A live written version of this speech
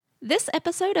This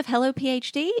episode of Hello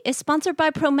PhD is sponsored by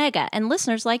Promega and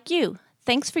listeners like you.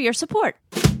 Thanks for your support.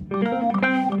 The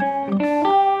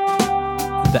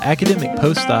academic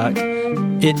postdoc,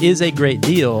 it is a great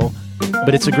deal,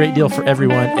 but it's a great deal for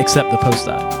everyone except the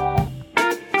postdoc.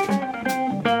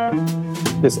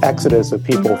 This exodus of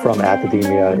people from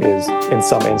academia is, in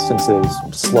some instances,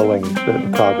 slowing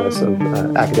the progress of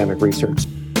academic research.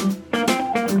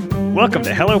 Welcome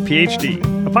to Hello PhD,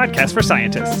 a podcast for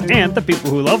scientists and the people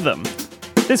who love them.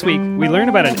 This week, we learn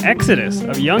about an exodus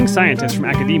of young scientists from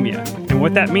academia and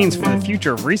what that means for the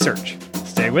future of research.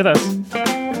 Stay with us.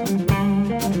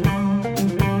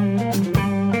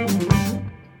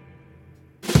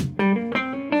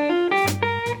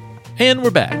 And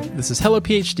we're back. This is Hello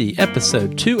PhD,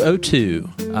 episode 202.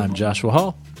 I'm Joshua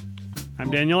Hall.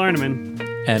 I'm Daniel Arneman.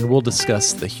 And we'll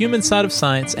discuss the human side of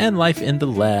science and life in the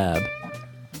lab.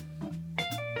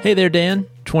 Hey there, Dan.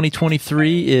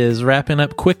 2023 is wrapping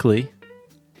up quickly.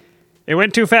 It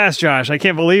went too fast, Josh. I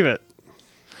can't believe it.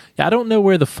 Yeah, I don't know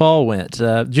where the fall went.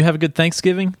 Did you have a good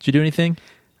Thanksgiving? Did you do anything?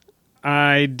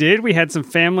 I did. We had some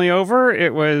family over.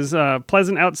 It was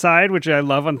pleasant outside, which I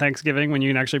love on Thanksgiving when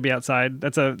you can actually be outside.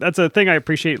 That's a thing I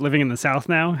appreciate living in the South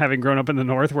now, having grown up in the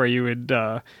North where you would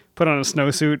put on a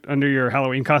snowsuit under your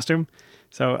Halloween costume.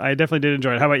 So I definitely did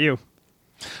enjoy it. How about you?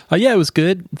 Yeah, it was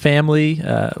good. Family,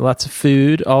 lots of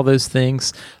food, all those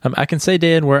things. I can say,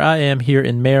 Dan, where I am here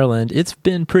in Maryland, it's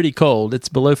been pretty cold. It's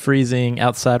below freezing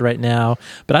outside right now,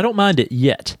 but I don't mind it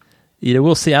yet. You know,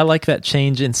 we'll see. I like that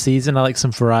change in season. I like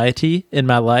some variety in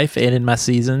my life and in my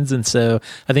seasons, and so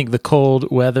I think the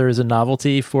cold weather is a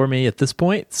novelty for me at this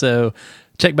point. So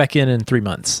check back in 3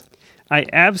 months. I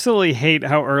absolutely hate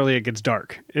how early it gets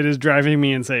dark. It is driving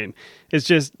me insane. It's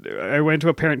just, I went to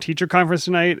a parent-teacher conference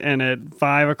tonight, and at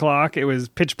 5 o'clock, it was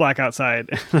pitch black outside.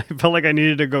 I felt like I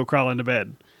needed to go crawl into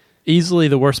bed. Easily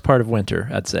the worst part of winter,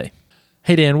 I'd say.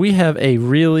 Hey, Dan, we have a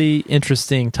really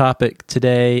interesting topic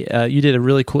today. You did a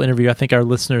really cool interview I think our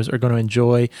listeners are going to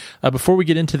enjoy. Before we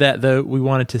get into that, though, we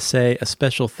wanted to say a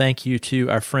special thank you to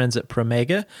our friends at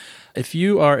Promega. If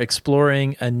you are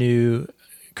exploring a new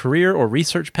career or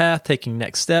research path, taking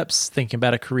next steps, thinking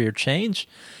about a career change,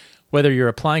 whether you're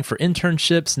applying for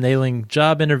internships, nailing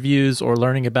job interviews, or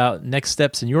learning about next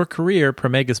steps in your career,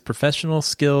 Promega's professional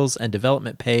skills and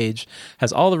development page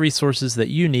has all the resources that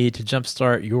you need to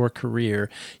jumpstart your career.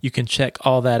 You can check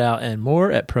all that out and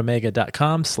more at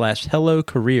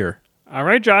promega.com/hellocareer. All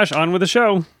right, Josh, on with the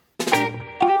show.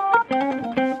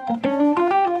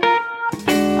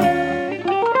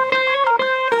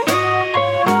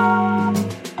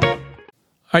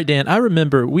 All right, Dan, I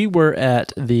remember we were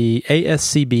at the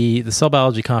ASCB, the Cell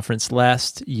Biology Conference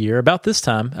last year, about this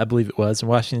time, I believe it was, in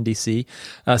Washington, D.C.,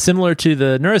 similar to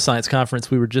the Neuroscience Conference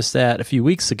we were just at a few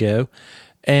weeks ago.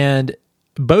 And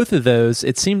both of those,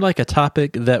 it seemed like a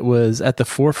topic that was at the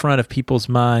forefront of people's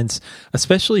minds,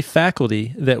 especially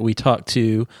faculty that we talked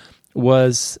to,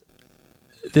 was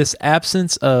this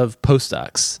absence of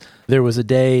postdocs. There was a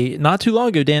day not too long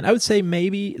ago, Dan, I would say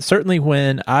certainly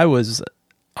when I was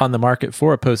on the market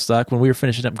for a postdoc when we were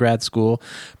finishing up grad school.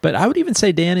 But I would even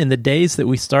say, Dan, in the days that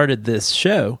we started this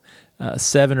show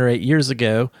 7 or 8 years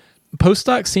ago,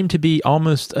 postdocs seemed to be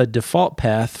almost a default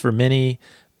path for many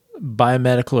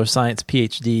biomedical or science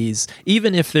PhDs,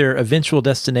 even if their eventual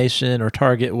destination or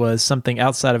target was something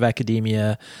outside of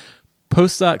academia.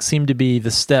 Postdocs seemed to be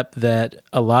the step that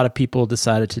a lot of people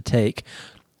decided to take.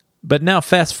 But now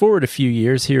fast forward a few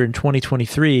years here in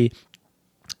 2023,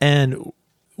 and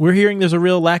we're hearing there's a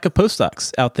real lack of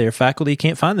postdocs out there. Faculty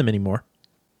can't find them anymore.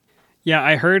 Yeah,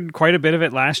 I heard quite a bit of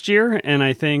it last year, and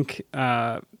I think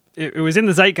it was in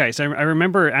the zeitgeist. I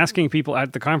remember asking people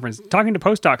at the conference, talking to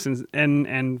postdocs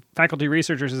and faculty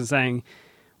researchers and saying,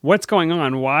 what's going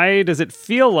on? Why does it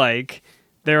feel like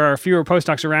there are fewer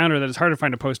postdocs around or that it's hard to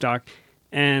find a postdoc?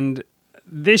 And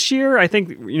this year, I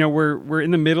think, we're in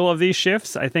the middle of these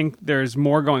shifts. I think there's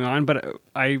more going on, but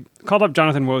I called up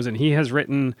Jonathan Wozen. He has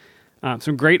written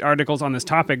some great articles on this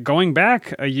topic going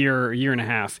back a year and a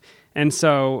half. And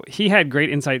so he had great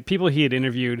insight, people he had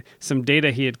interviewed, some data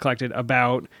he had collected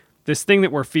about this thing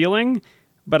that we're feeling,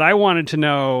 but I wanted to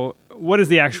know what is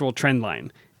the actual trend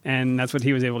line. And that's what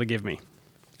he was able to give me.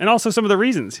 And also some of the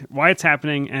reasons why it's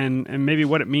happening and maybe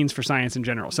what it means for science in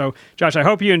general. So, Josh, I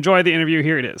hope you enjoy the interview.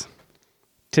 Here it is.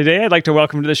 Today, I'd like to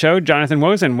welcome to the show Jonathan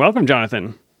Wozen. Welcome,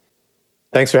 Jonathan.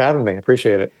 Thanks for having me. I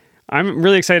appreciate it. I'm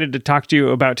really excited to talk to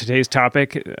you about today's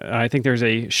topic. I think there's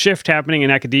a shift happening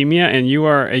in academia, and you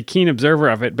are a keen observer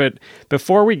of it. But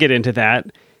before we get into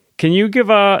that, can you give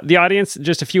the audience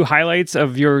just a few highlights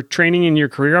of your training and your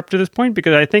career up to this point?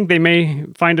 Because I think they may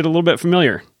find it a little bit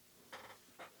familiar.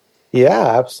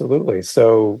 Yeah, absolutely.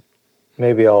 So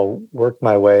maybe I'll work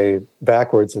my way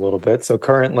backwards a little bit. So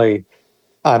currently,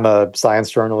 I'm a science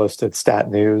journalist at Stat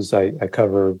News. I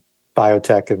cover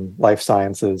biotech and life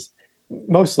sciences,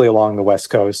 mostly along the West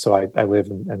Coast. So I live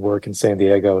and work in San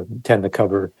Diego and tend to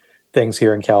cover things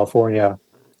here in California.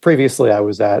 Previously, I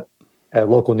was at a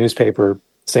local newspaper,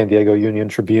 San Diego Union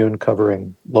Tribune,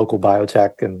 covering local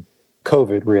biotech and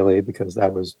COVID, really, because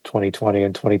that was 2020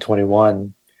 and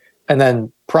 2021. And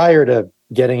then prior to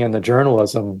getting into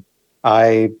journalism,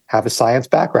 I have a science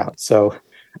background. So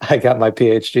I got my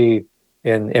PhD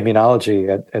in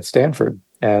immunology at Stanford.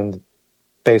 And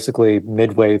basically,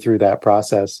 midway through that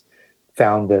process,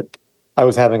 found that I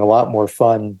was having a lot more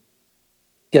fun,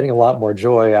 getting a lot more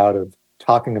joy out of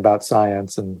talking about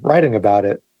science and writing about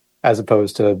it, as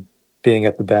opposed to being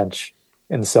at the bench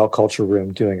in the cell culture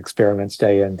room doing experiments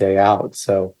day in, day out.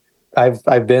 So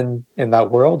I've been in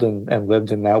that world and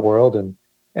lived in that world and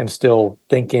am still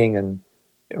thinking and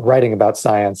writing about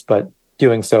science, but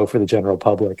doing so for the general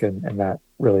public and not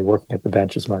really working at the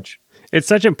bench as much. It's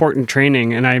such important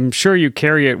training, and I'm sure you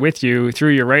carry it with you through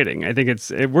your writing. I think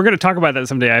we're going to talk about that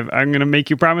someday. I'm going to make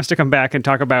you promise to come back and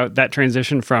talk about that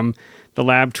transition from the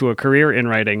lab to a career in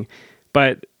writing.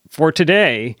 But for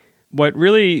today, what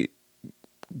really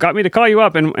got me to call you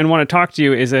up and want to talk to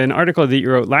you is an article that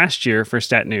you wrote last year for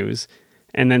Stat News,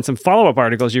 and then some follow-up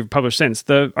articles you've published since.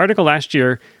 The article last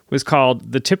year was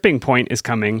called "The Tipping Point is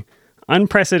Coming.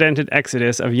 Unprecedented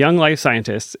Exodus of Young Life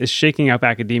Scientists is Shaking Up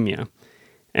Academia."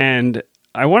 And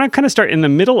I want to kind of start in the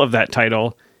middle of that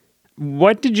title.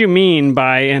 What did you mean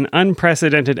by an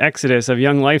unprecedented exodus of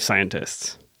young life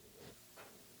scientists?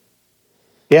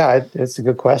 Yeah, it's a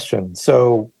good question.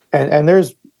 So, and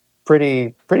there's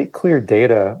pretty clear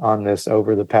data on this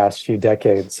over the past few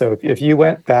decades. So if you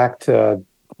went back to,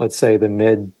 let's say, the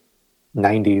mid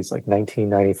 90s, like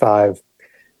 1995,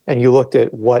 and you looked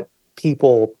at what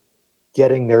people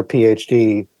getting their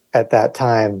PhD at that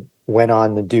time went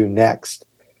on to do next,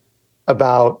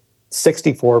 about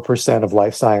 64% of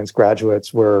life science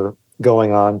graduates were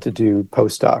going on to do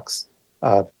postdocs.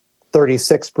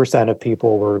 36% of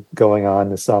people were going on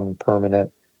to some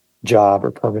permanent job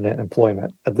or permanent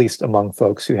employment, at least among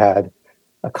folks who had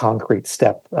a concrete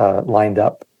step lined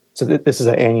up. So this is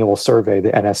an annual survey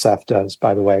the NSF does,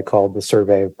 by the way, called the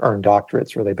Survey of Earned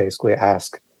Doctorates, where they basically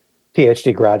ask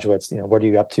PhD graduates, what are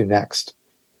you up to next?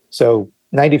 So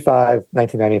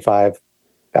 1995,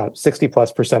 about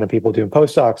 60+% of people doing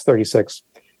postdocs, 36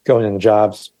 going into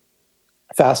jobs.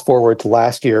 Fast forward to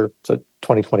last year, so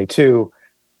 2022,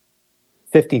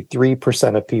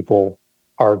 53% of people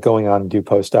are going on to do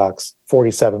postdocs,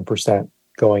 47%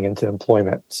 going into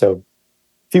employment. So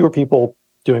fewer people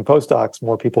doing postdocs,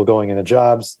 more people going into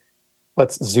jobs.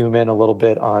 Let's zoom in a little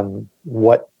bit on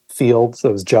what fields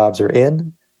those jobs are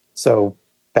in. So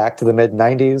back to the mid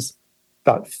 90s,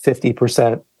 about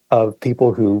 50% of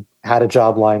people who had a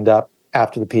job lined up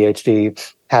after the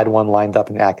PhD had one lined up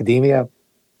in academia.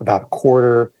 About a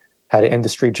quarter had an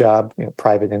industry job,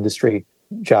 private industry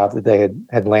job that they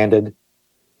had landed.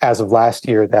 As of last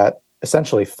year, that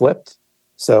essentially flipped.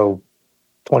 So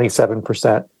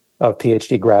 27% of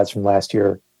PhD grads from last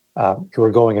year who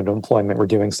were going into employment were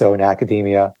doing so in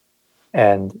academia,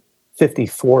 and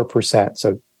 54%,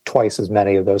 so twice as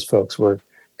many of those folks, were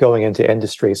going into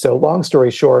industry. So long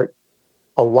story short,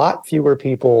 a lot fewer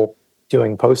people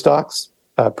doing postdocs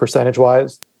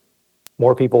percentage-wise,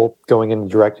 more people going into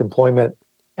direct employment,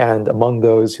 and among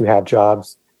those who have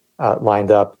jobs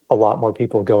lined up, a lot more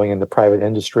people going into private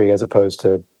industry as opposed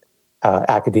to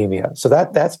academia. So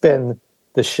that's been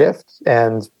the shift.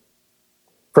 And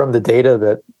from the data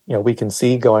that we can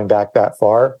see going back that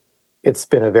far, it's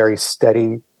been a very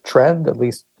steady trend, at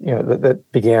least that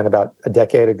began about a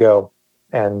decade ago.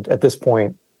 And at this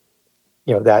point,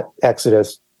 that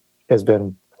exodus has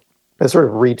sort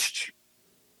of reached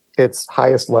its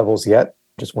highest levels yet,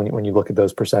 just when you look at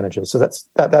those percentages. So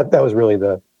that was really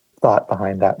the thought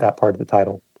behind that part of the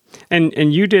title.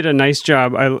 And you did a nice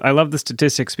job. I love the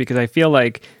statistics because I feel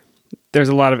like there's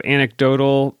a lot of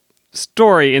anecdotal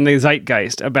story in the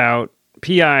zeitgeist about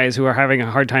PIs who are having a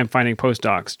hard time finding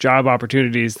postdocs, job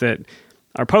opportunities that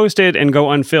are posted and go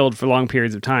unfilled for long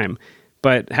periods of time.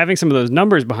 But having some of those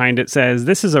numbers behind it says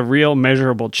this is a real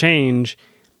measurable change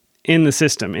in the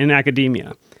system, in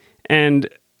academia. And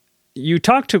you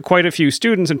talked to quite a few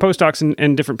students and postdocs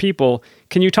and different people.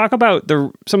 Can you talk about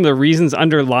some of the reasons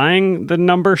underlying the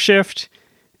number shift?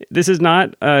 This is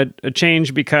not a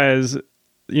change because,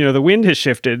 the wind has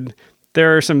shifted.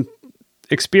 There are some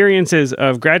experiences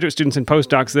of graduate students and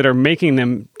postdocs that are making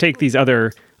them take these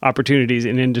other opportunities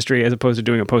in industry as opposed to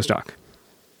doing a postdoc.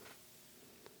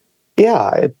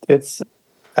 Yeah, it's.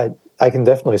 I can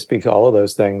definitely speak to all of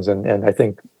those things. And I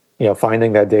think,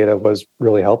 finding that data was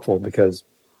really helpful because,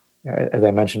 as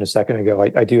I mentioned a second ago,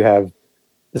 I do have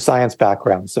the science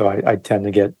background. So I tend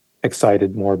to get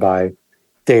excited more by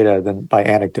data than by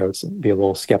anecdotes and be a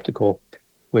little skeptical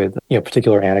with,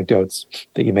 particular anecdotes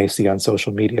that you may see on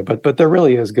social media. But there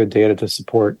really is good data to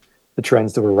support the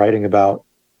trends that we're writing about.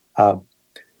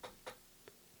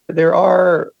 There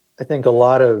are, I think, a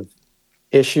lot of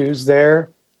issues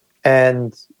there,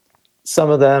 and some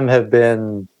of them have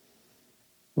been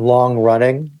long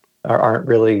running or aren't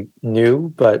really new,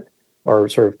 but are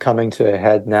sort of coming to a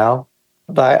head now.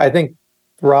 But I think,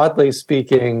 broadly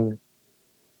speaking,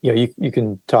 you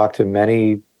can talk to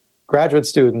many graduate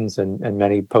students and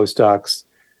many postdocs,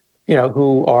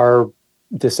 who are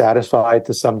dissatisfied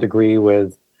to some degree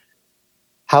with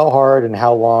how hard and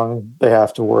how long they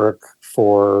have to work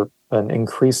for an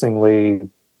increasingly,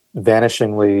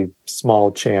 vanishingly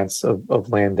small chance of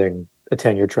landing a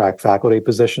tenure track faculty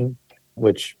position,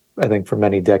 which I think for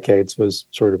many decades was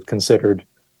sort of considered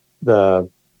the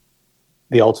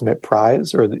ultimate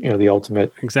prize, or the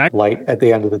ultimate light at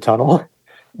the end of the tunnel.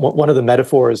 One of the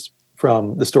metaphors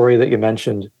from the story that you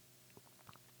mentioned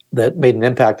that made an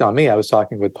impact on me, I was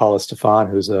talking with Paula Stefan,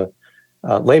 who's a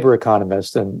labor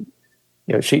economist, and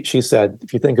she said,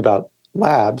 if you think about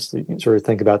labs, you can sort of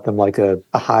think about them like a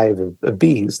hive of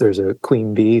bees. There's a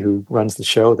queen bee who runs the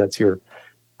show. That's your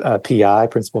PI,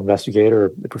 principal investigator,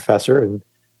 or the professor, and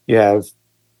you have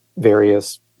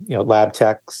various lab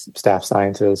techs, staff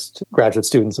scientists, graduate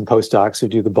students, and postdocs who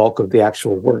do the bulk of the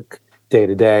actual work day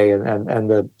to day. And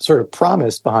the sort of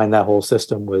promise behind that whole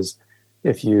system was,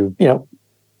 if you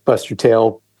bust your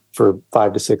tail for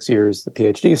 5 to 6 years, the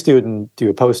PhD student, do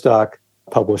a postdoc,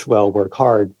 publish well, work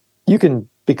hard, you can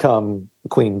become a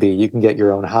queen bee, you can get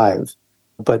your own hive.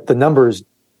 But the numbers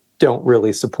don't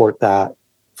really support that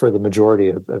for the majority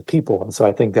of people. And so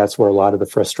I think that's where a lot of the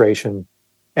frustration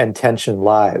and tension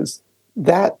lies.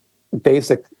 That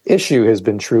basic issue has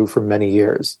been true for many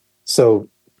years. So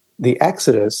the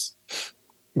exodus,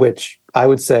 which I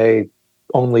would say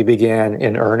only began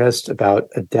in earnest about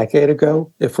a decade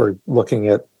ago, if we're looking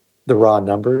at the raw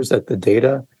numbers, at the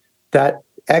data, that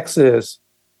exodus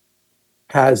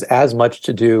has as much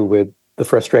to do with the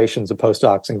frustrations of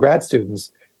postdocs and grad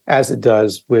students as it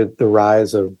does with the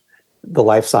rise of the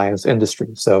life science industry.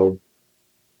 So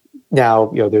now,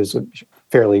 there's a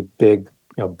fairly big,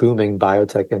 booming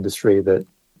biotech industry that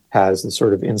has a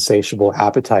sort of insatiable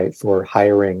appetite for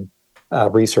hiring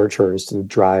researchers to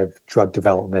drive drug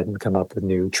development and come up with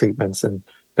new treatments and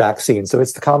vaccines. So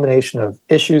it's the combination of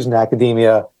issues in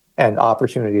academia and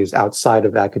opportunities outside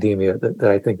of academia that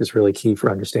I think is really key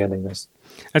for understanding this.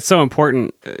 That's so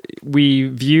important. We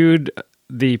viewed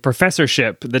the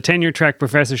professorship, the tenure track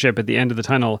professorship at the end of the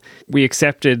tunnel. We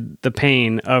accepted the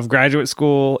pain of graduate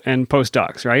school and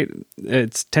postdocs, right?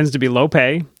 It tends to be low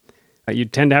pay. You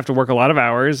tend to have to work a lot of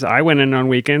hours. I went in on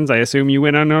weekends. I assume you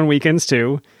went on weekends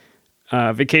too.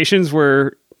 Vacations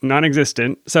were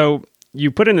non-existent. So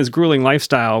you put in this grueling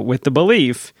lifestyle with the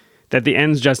belief that the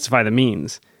ends justify the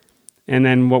means. And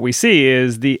then what we see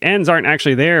is the ends aren't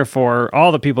actually there for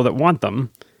all the people that want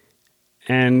them.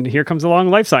 And here comes along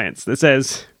life science that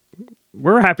says,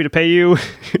 we're happy to pay you,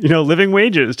 living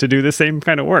wages to do the same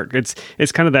kind of work.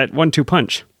 It's kind of that 1-2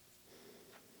 punch.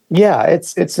 Yeah,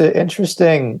 it's an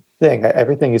interesting thing.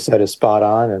 Everything you said is spot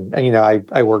on. And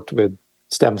I worked with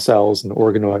stem cells and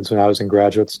organoids when I was in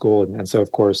graduate school. And so,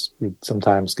 of course, we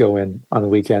sometimes go in on the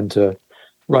weekend to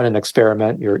run an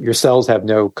experiment. Your cells have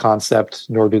no concept,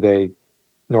 nor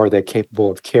are they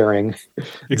capable of caring.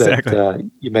 Exactly. That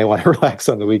you may want to relax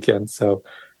on the weekend. So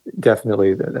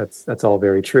definitely that's all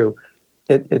very true.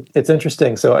 It's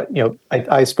interesting. So,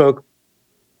 I spoke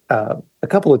a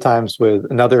couple of times with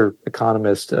another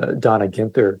economist, Donna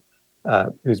Ginther,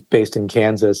 who's based in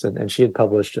Kansas, and she had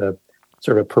published a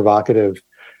sort of provocative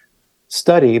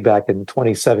study back in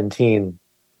 2017,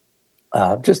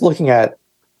 just looking at,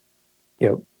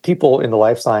 people in the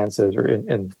life sciences or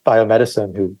in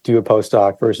biomedicine who do a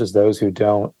postdoc versus those who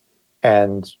don't,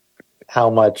 and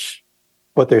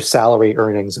what their salary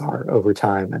earnings are over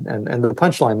time. And the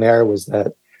punchline there was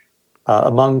that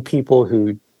among people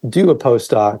who do a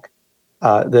postdoc,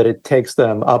 that it takes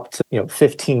them up to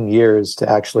 15 years to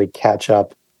actually catch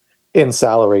up in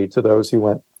salary to those who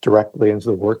went directly into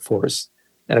the workforce.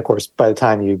 And of course, by the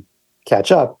time you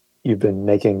catch up, you've been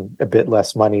making a bit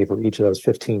less money for each of those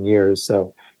 15 years.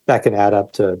 So that can add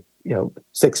up to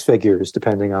 6 figures,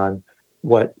 depending on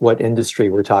what industry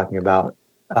we're talking about.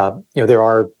 There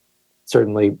are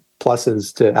certainly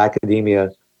pluses to academia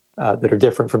that are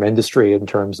different from industry in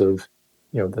terms of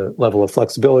the level of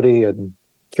flexibility and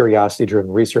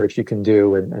curiosity-driven research you can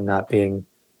do, and not being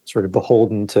sort of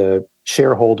beholden to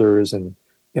shareholders, and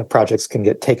projects can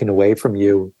get taken away from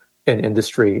you in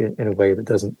industry in a way that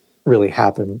doesn't really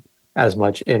happen as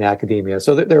much in academia.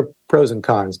 So there are pros and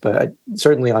cons, but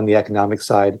certainly on the economic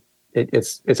side,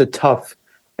 it's a tough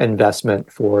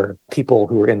investment for people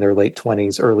who are in their late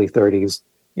 20s, early 30s,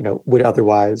 would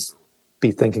otherwise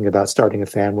be thinking about starting a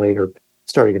family or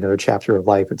starting another chapter of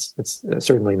life. It's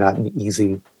certainly not an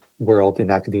easy world in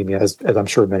academia, as I'm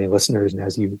sure many listeners and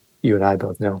as you and I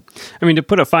both know. I mean, to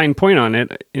put a fine point on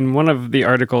it, in one of the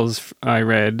articles I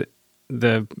read,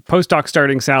 the postdoc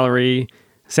starting salary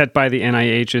set by the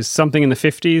NIH is something in the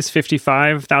 50s,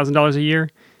 $55,000 a year.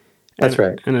 That's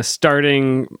right. And a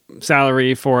starting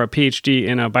salary for a PhD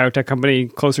in a biotech company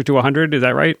closer to 100. Is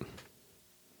that right?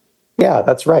 Yeah,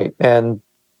 that's right. And,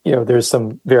 there's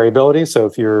some variability. So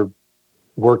if you're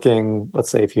working, let's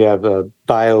say if you have a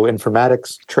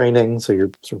bioinformatics training, so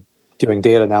you're sort of doing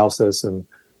data analysis and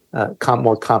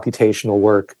more computational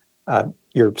work,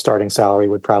 your starting salary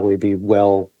would probably be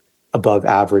well above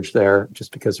average there,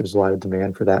 just because there's a lot of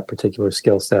demand for that particular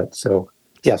skill set. So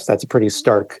yes, that's a pretty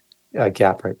stark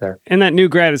gap right there. And that new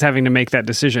grad is having to make that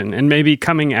decision and maybe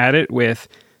coming at it with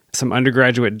some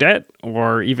undergraduate debt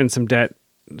or even some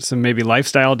maybe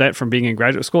lifestyle debt from being in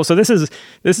graduate school. So this is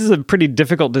a pretty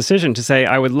difficult decision to say,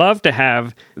 I would love to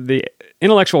have the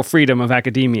intellectual freedom of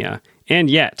academia, and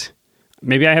yet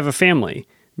maybe I have a family,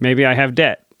 maybe I have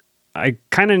debt. I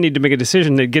kind of need to make a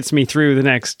decision that gets me through the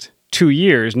next 2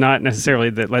 years, not necessarily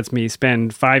that lets me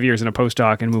spend 5 years in a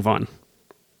postdoc and move on.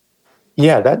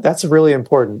 Yeah, that's a really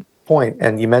important point.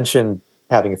 And you mentioned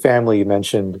having a family, you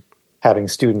mentioned having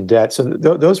student debt. So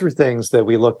those were things that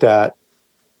we looked at,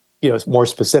 more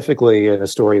specifically in a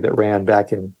story that ran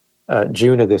back in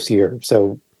June of this year.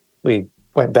 So we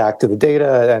went back to the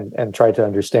data and tried to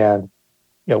understand,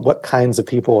 what kinds of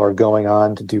people are going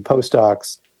on to do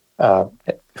postdocs,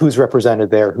 who's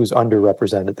represented there, who's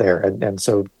underrepresented there. And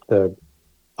so the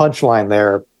punchline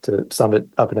there, to sum it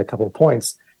up in a couple of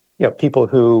points, people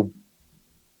who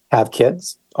have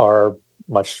kids are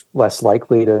much less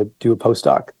likely to do a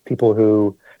postdoc. People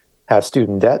who have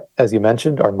student debt, as you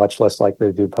mentioned, are much less likely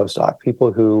to do a postdoc.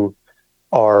 People who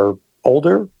are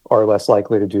older are less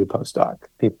likely to do a postdoc.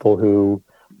 People who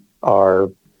are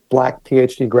Black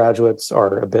PhD graduates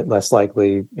are a bit less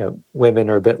likely. Women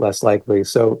are a bit less likely.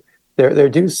 So there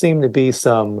do seem to be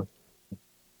some,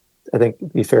 I think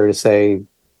it'd be fair to say,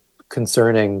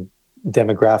 concerning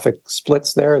demographic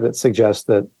splits there that suggest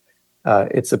that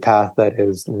it's a path that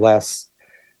is less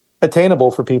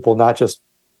attainable for people, not just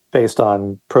based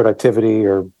on productivity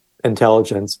or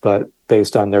intelligence, but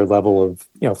based on their level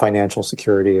of financial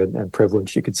security and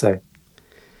privilege, you could say.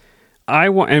 I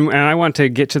want to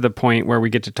get to the point where we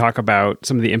get to talk about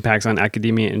some of the impacts on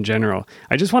academia in general.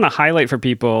 I just want to highlight for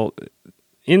people,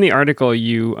 in the article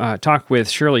you talk with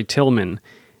Shirley Tillman,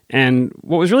 and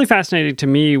what was really fascinating to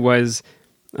me was,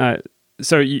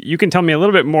 so you can tell me a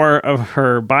little bit more of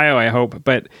her bio, I hope,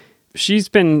 but she's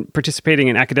been participating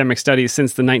in academic studies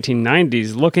since the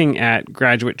 1990s, looking at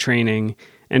graduate training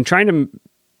and trying to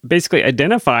basically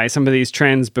identify some of these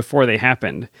trends before they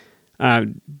happened.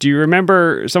 Do you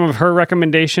remember some of her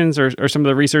recommendations or some of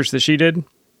the research that she did?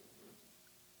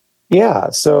 Yeah.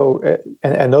 So,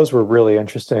 and those were really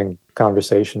interesting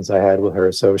conversations I had with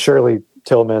her. So Shirley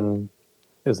Tillman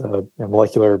is a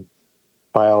molecular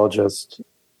biologist,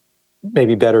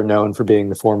 maybe better known for being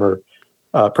the former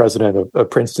president of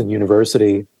Princeton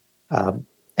University.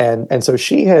 And so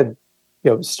she had,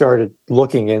 started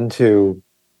looking into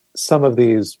some of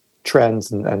these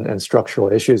trends and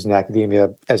structural issues in academia,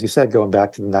 as you said, going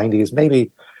back to the 90s,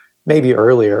 maybe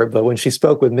earlier. But when she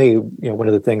spoke with me, one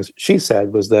of the things she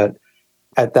said was that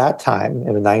at that time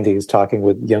in the 90s, talking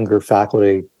with younger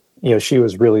faculty, she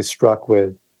was really struck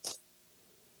with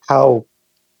how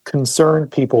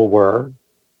concerned people were,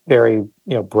 very,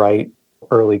 bright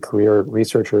early career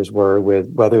researchers were,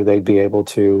 with whether they'd be able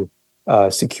to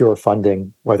secure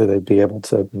funding, whether they'd be able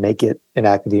to make it in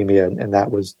academia. And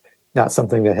that was not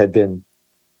something that had been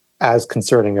as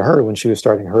concerning to her when she was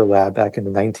starting her lab back in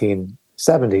the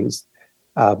 1970s.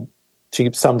 She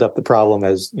summed up the problem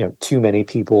as, too many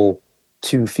people,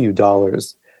 too few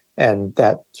dollars. And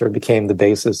that sort of became the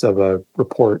basis of a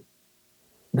report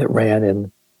that ran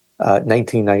in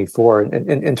 1994. And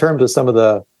in terms of some of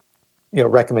the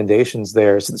recommendations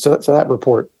there, so that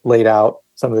report laid out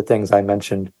some of the things I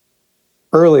mentioned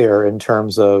earlier in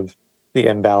terms of the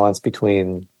imbalance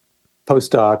between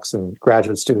postdocs and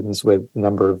graduate students with a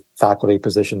number of faculty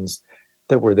positions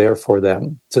that were there for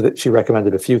them. So that she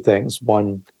recommended a few things.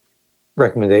 One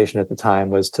recommendation at the time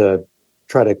was to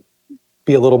try to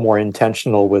be a little more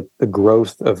intentional with the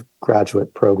growth of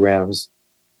graduate programs.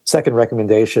 Second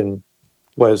recommendation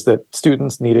was that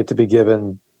students needed to be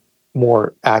given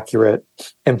more accurate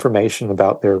information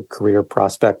about their career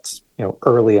prospects,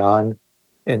 early on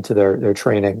into their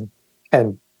training.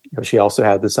 And she also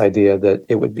had this idea that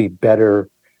it would be better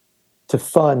to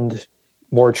fund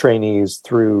more trainees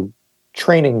through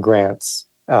training grants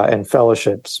and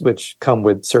fellowships, which come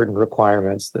with certain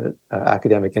requirements that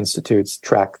academic institutes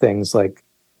track things like,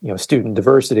 student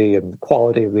diversity and the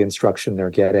quality of the instruction they're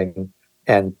getting,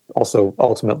 and also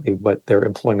ultimately what their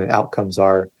employment outcomes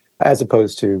are, as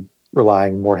opposed to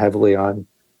relying more heavily on,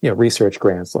 research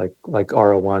grants like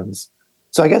R01s.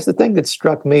 So I guess the thing that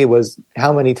struck me was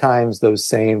how many times those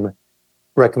same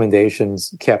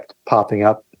recommendations kept popping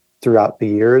up throughout the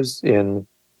years in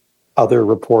other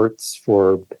reports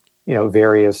for,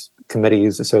 various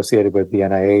committees associated with the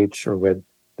NIH or with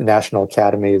the national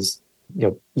academies.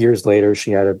 Years later,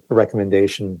 she had a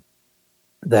recommendation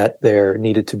that there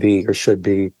needed to be or should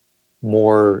be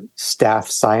more staff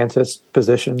scientist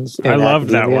positions in academia. I love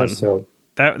that one. So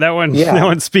that one, yeah. That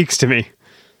one speaks to me.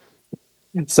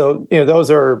 So, those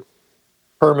are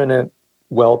permanent,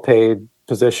 well-paid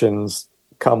positions,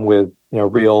 come with,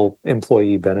 real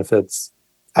employee benefits.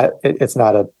 It's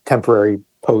not a temporary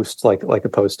post like a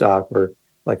postdoc or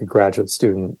like a graduate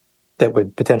student that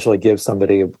would potentially give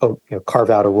somebody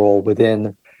carve out a role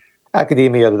within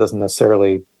academia that doesn't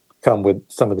necessarily come with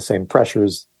some of the same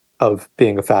pressures of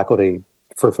being a faculty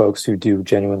for folks who do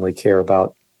genuinely care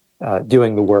about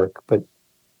doing the work, but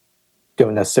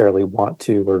don't necessarily want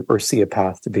to or see a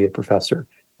path to be a professor.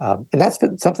 And that's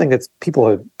been something that people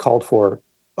have called for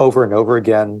over and over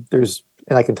again.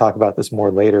 And I can talk about this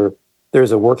more later,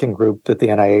 there's a working group that the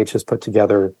NIH has put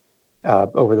together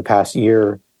over the past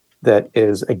year that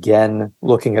is, again,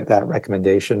 looking at that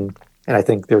recommendation. And I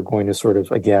think they're going to sort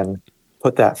of, again,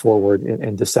 put that forward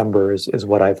in December is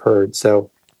what I've heard.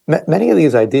 So many of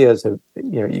these ideas have,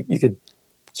 you could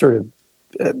sort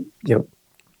of,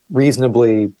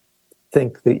 reasonably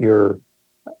think that you're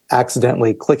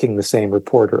accidentally clicking the same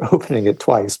report or opening it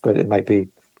twice, but it might be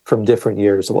from different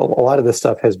years. So a lot of this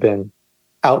stuff has been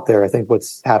out there. I think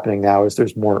what's happening now is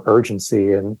there's more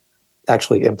urgency in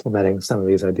actually implementing some of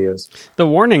these ideas. The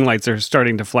warning lights are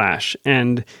starting to flash.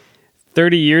 And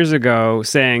 30 years ago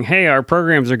saying, hey, our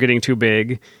programs are getting too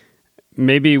big.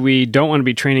 Maybe we don't want to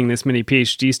be training this many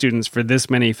PhD students for this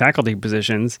many faculty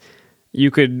positions.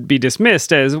 You could be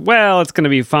dismissed as, well, it's going to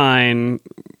be fine.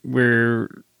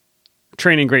 We're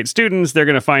training great students. They're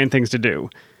going to find things to do.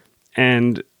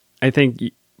 And I think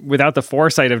without the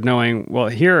foresight of knowing, well,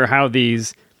 here are how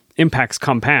these impacts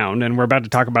compound, and we're about to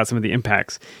talk about some of the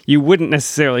impacts, you wouldn't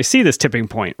necessarily see this tipping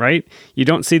point, right? You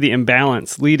don't see the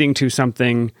imbalance leading to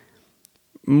something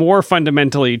more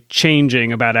fundamentally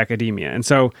changing about academia. And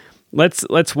so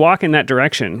let's walk in that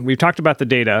direction. We've talked about the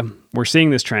data. We're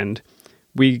seeing this trend.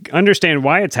 We understand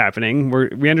why it's happening.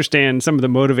 We understand some of the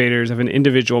motivators of an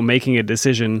individual making a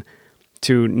decision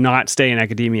to not stay in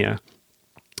academia.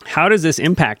 How does this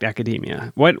impact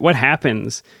academia? What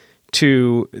happens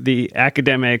to the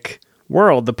academic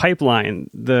world, the pipeline,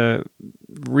 the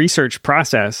research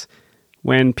process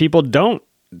when people don't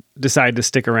decide to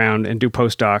stick around and do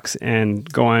postdocs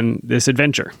and go on this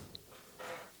adventure?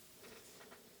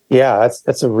 Yeah,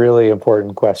 that's a really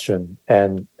important question.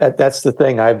 And that's the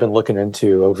thing I've been looking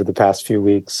into over the past few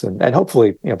weeks. And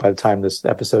hopefully, by the time this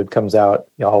episode comes out,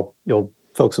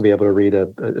 folks will be able to read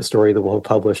a story that we'll have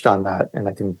published on that. And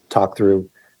I can talk through,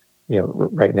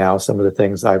 right now, some of the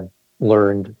things I've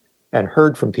learned and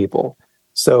heard from people.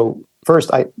 So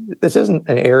first, this isn't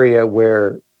an area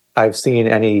where I've seen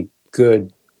any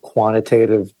good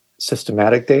quantitative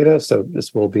systematic data. So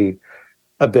this will be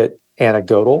a bit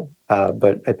anecdotal,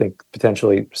 but I think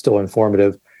potentially still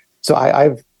informative. So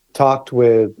I've talked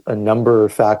with a number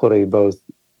of faculty, both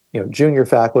junior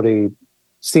faculty,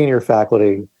 senior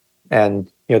faculty,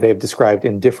 and they've described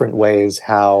in different ways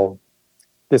how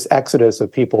this exodus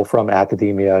of people from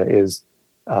academia is,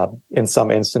 in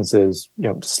some instances,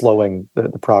 slowing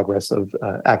the progress of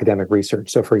academic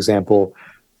research. So, for example,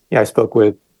 I spoke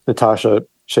with Natasha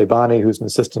Shaybani, who's an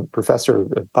assistant professor of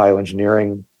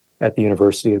bioengineering at the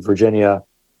University of Virginia.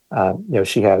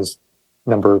 She has a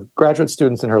number of graduate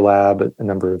students in her lab, a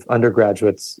number of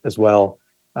undergraduates as well,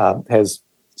 has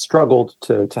struggled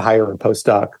to hire a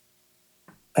postdoc.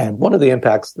 And one of the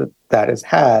impacts that has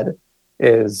had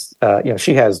is,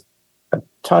 she has a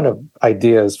ton of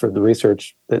ideas for the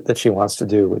research that she wants to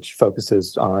do, which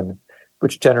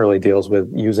generally deals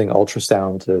with using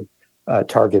ultrasound to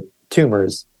target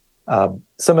tumors.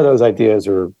 Some of those ideas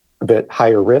are a bit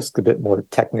higher risk, a bit more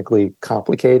technically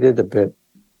complicated, a bit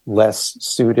less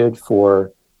suited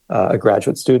for a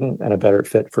graduate student and a better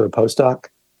fit for a postdoc.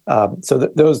 So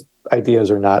those ideas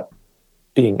are not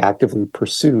being actively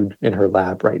pursued in her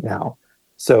lab right now.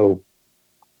 So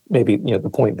maybe the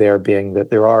point there being that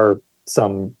there are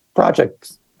some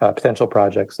projects, potential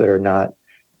projects that are not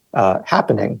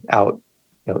happening out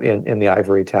in the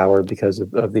ivory tower because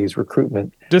of these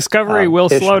recruitment. Discovery will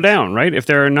slow issues. down, right? If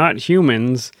there are not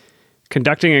humans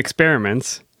conducting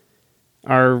experiments,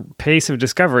 our pace of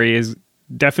discovery is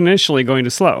definitionally going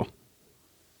to slow.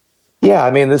 Yeah,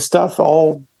 I mean, this stuff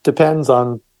all depends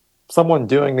on someone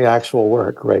doing the actual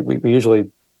work, right? We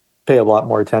usually pay a lot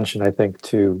more attention, I think,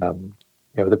 to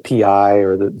the PI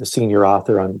or the senior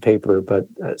author on the paper, but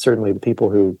certainly the people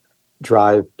who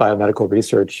drive biomedical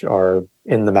research are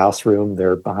in the mouse room,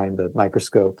 they're behind the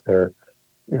microscope, they're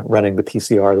running the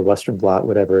PCR, the Western blot,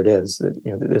 whatever it is.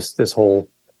 This whole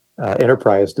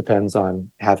enterprise depends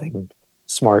on having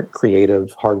smart,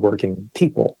 creative, hardworking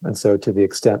people. And so to the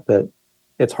extent that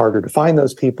it's harder to find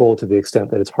those people, to the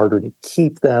extent that it's harder to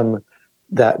keep them,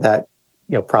 that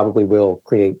probably will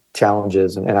create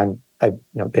challenges. And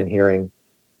I've been hearing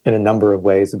in a number of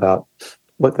ways about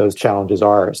what those challenges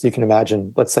are. So you can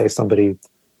imagine, let's say somebody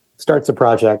starts a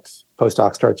project,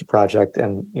 postdoc starts a project,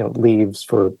 and leaves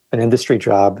for an industry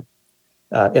job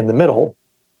in the middle.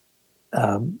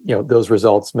 Those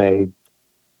results may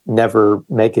never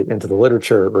make it into the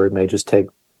literature, or it may just take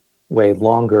way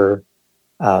longer.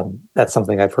 That's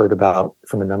something I've heard about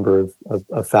from a number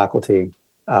of faculty,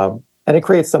 and it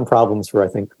creates some problems for, I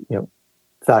think,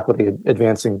 faculty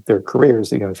advancing their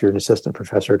careers. If you're an assistant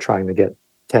professor trying to get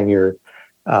tenure,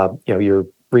 your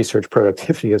research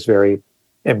productivity is very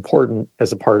important.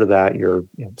 As a part of that, your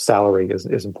salary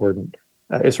is important.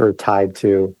 Is sort of tied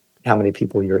to how many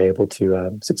people you're able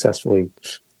to successfully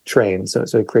train. So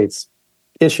it creates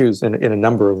issues in a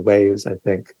number of ways, I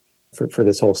think, for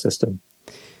this whole system.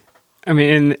 I mean,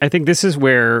 and I think this is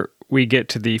where we get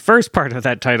to the first part of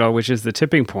that title, which is the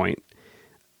tipping point.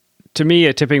 To me,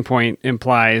 a tipping point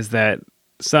implies that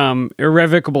some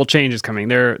irrevocable change is coming.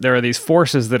 There are these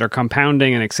forces that are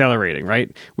compounding and accelerating,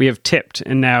 right? We have tipped,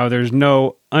 and now there's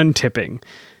no untipping.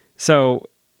 So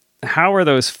how are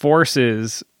those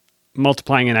forces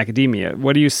multiplying in academia?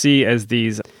 What do you see as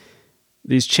these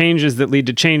changes that lead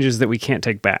to changes that we can't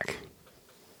take back?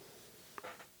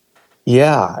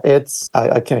 Yeah,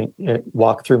 I can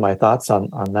walk through my thoughts on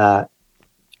that.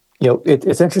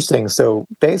 It's interesting. So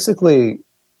basically,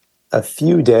 a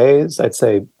few days, I'd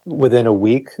say within a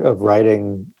week of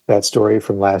writing that story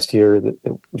from last year,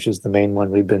 which is the main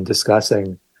one we've been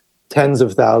discussing, tens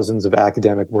of thousands of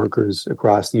academic workers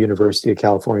across the University of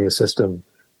California system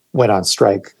went on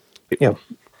strike.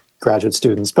 Graduate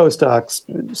students,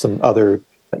 postdocs, some other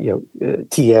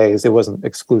TAs. It wasn't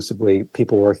exclusively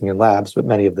people working in labs, but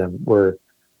many of them were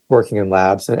working in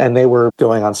labs, and they were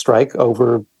going on strike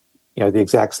over the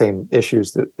exact same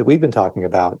issues that we've been talking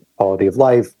about: quality of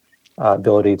life,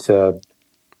 ability to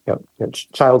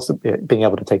child's being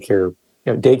able to take care of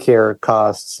daycare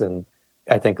costs, and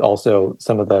I think also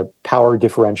some of the power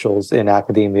differentials in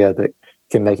academia that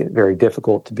can make it very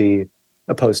difficult to be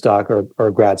a postdoc or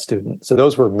a grad student. So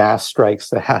those were mass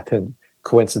strikes that happened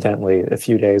coincidentally a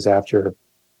few days after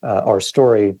our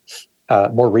story.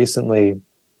 More recently,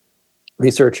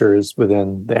 researchers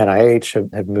within the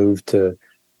NIH have moved to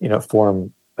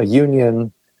form a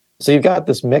union. So you've got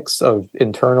this mix of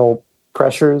internal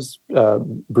pressures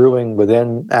brewing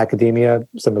within academia,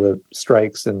 some of the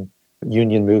strikes and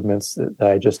union movements that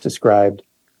I just described.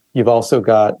 You've also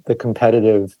got the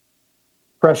competitive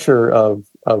pressure of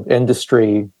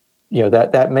industry,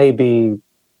 that may be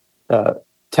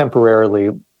temporarily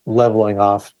leveling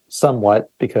off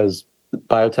somewhat, because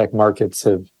biotech markets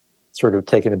have sort of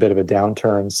taken a bit of a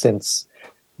downturn since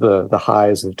the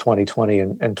highs of 2020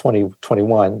 and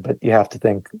 2021. But you have to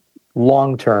think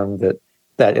long term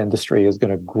that industry is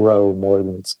going to grow more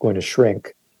than it's going to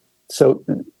shrink. So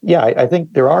yeah, I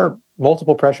think there are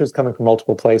multiple pressures coming from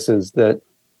multiple places that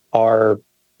are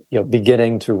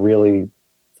beginning to really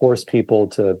force people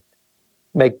to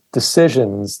make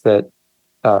decisions that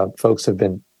folks have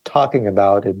been talking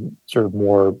about in sort of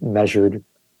more measured,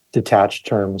 detached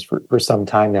terms for some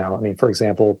time now. I mean, for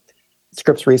example,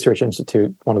 Scripps Research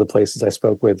Institute, one of the places I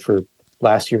spoke with for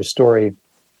last year's story,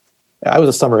 I was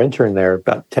a summer intern there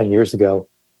about 10 years ago.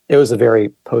 It was a very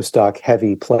postdoc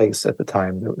heavy place at the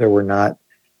time. There were not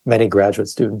many graduate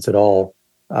students at all.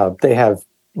 They have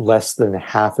less than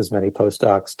half as many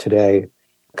postdocs today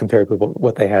compared with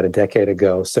what they had a decade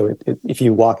ago. So if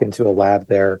you walk into a lab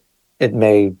there,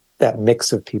 that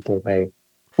mix of people may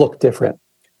look different.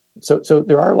 So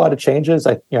there are a lot of changes.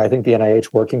 I think the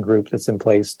NIH working group that's in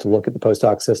place to look at the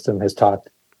postdoc system has talked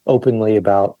openly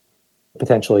about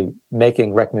potentially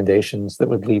making recommendations that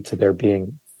would lead to there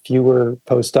being fewer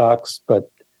postdocs,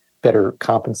 but better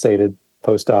compensated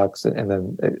postdocs, and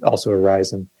then also a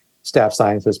rise in staff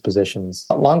scientist positions.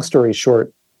 Long story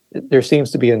short, there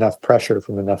seems to be enough pressure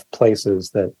from enough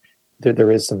places that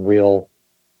there is some real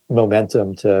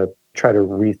momentum to try to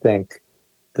rethink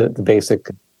the basic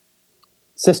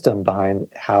system behind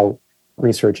how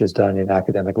research is done in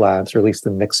academic labs, or at least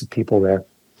the mix of people there.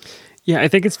 Yeah, I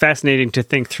think it's fascinating to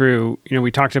think through.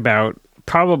 We talked about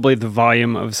probably the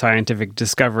volume of scientific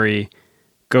discovery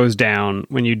goes down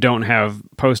when you don't have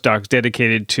postdocs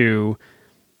dedicated to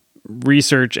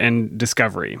research and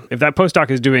discovery. If that postdoc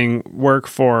is doing work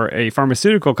for a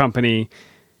pharmaceutical company,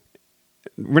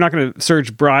 we're not going to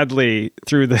search broadly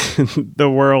through the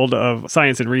world of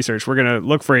science and research. We're going to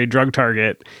look for a drug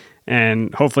target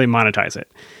and hopefully monetize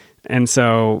it. And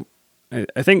so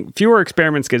I think fewer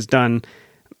experiments gets done.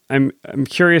 I'm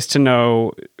curious to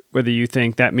know whether you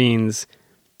think that means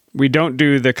we don't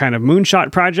do the kind of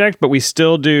moonshot project, but we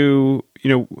still do,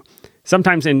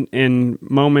 sometimes in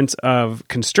moments of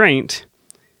constraint,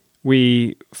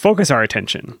 we focus our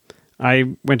attention.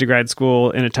 I went to grad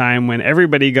school in a time when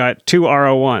everybody got 2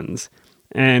 R01s,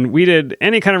 and we did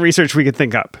any kind of research we could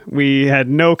think up. We had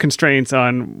no constraints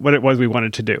on what it was we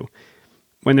wanted to do.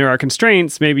 When there are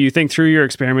constraints, maybe you think through your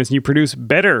experiments and you produce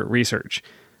better research.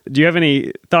 Do you have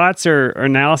any thoughts or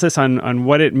analysis on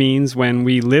what it means when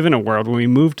we live in a world, when we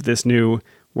move to this new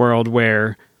world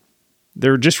where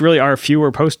there just really are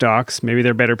fewer postdocs, maybe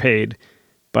they're better paid,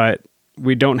 but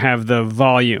we don't have the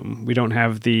volume, we don't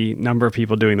have the number of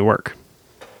people doing the work?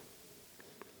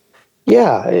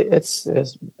 Yeah, it's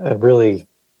a really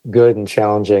good and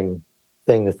challenging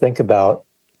thing to think about.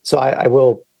 So I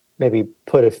will maybe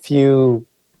put a few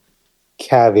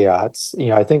caveats.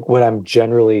 I think what I'm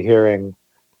generally hearing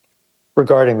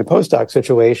regarding the postdoc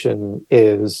situation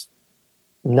is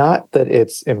not that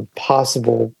it's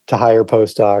impossible to hire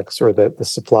postdocs or that the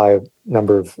supply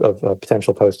number of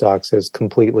potential postdocs has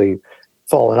completely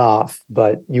fallen off,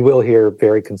 but you will hear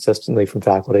very consistently from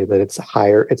faculty that it's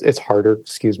harder,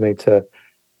 to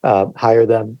hire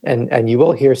them. And you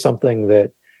will hear something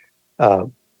that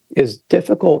is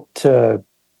difficult to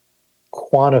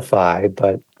quantify,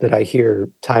 but that I hear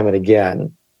time and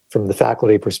again from the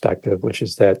faculty perspective, which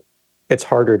is that it's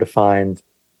harder to find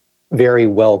very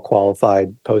well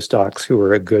qualified postdocs who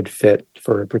are a good fit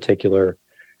for a particular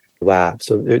lab.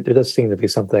 So there does seem to be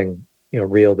something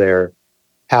real there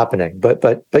happening.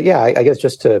 But yeah, I guess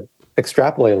just to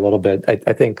extrapolate a little bit,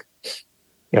 I think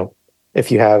if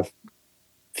you have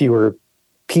fewer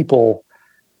people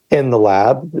in the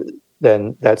lab,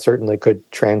 then that certainly could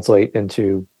translate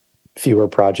into fewer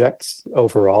projects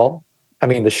overall. I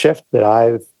mean, the shift that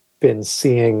I've been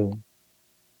seeing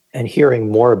and hearing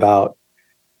more about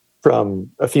from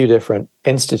a few different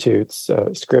institutes,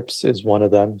 Scripps is one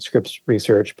of them, Scripps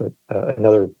Research, but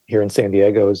another here in San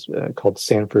Diego is called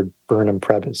Sanford Burnham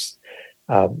Prebys.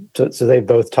 So they've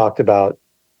both talked about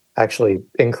actually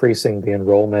increasing the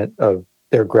enrollment of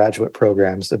their graduate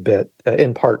programs a bit,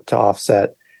 in part to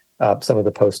offset some of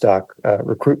the postdoc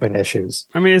recruitment issues.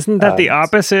 I mean, isn't that the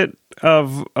opposite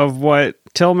of what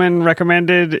Tillman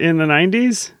recommended in the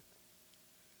 90s?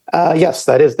 Yes,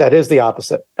 that is the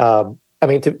opposite. I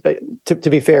mean, to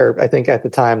be fair, I think at the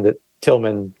time that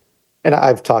Tillman, and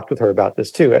I've talked with her about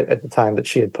this too, at the time that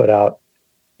she had put out,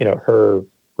 her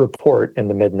report in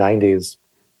the mid 90s,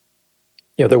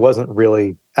 there wasn't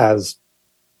really as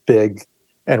big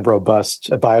and robust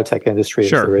a biotech industry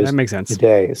as there is that makes sense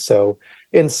today. So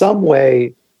in some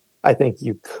way, I think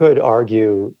you could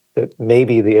argue that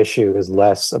maybe the issue is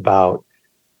less about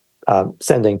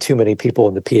sending too many people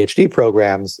into PhD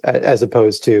programs as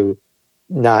opposed to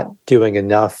not doing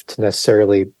enough to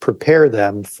necessarily prepare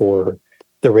them for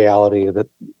the reality that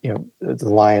the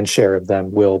lion's share of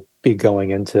them will be going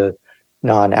into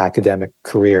non-academic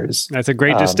careers. That's a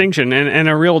great distinction and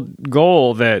a real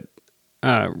goal that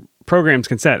programs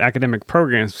can set, academic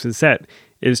programs can set,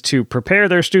 is to prepare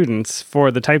their students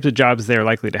for the types of jobs they're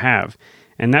likely to have.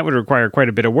 And that would require quite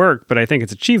a bit of work, but I think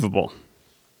it's achievable.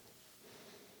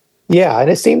 Yeah, and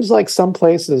it seems like some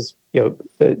places,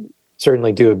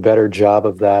 certainly do a better job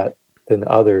of that than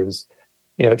others.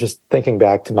 Just thinking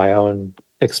back to my own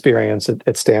experience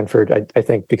at Stanford, I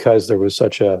think because there was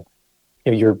such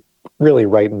you're really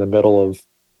right in the middle of,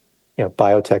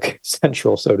 biotech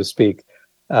central, so to speak.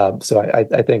 So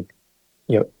I think,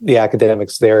 the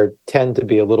academics there tend to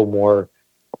be a little more,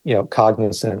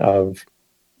 cognizant of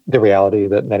the reality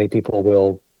that many people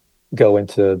will go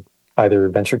into either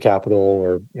venture capital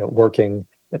or working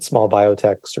at small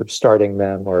biotechs or starting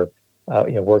them or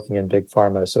working in big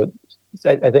pharma. So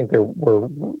I think there were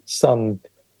some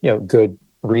good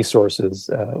resources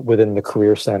within the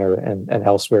Career Center and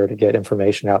elsewhere to get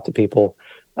information out to people.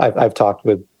 I've talked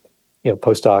with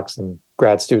postdocs and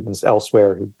grad students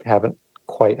elsewhere who haven't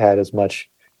quite had as much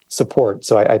support.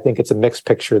 So I think it's a mixed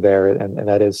picture there, and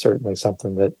that is certainly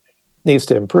something that needs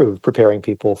to improve, preparing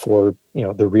people for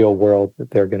the real world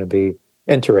that they're going to be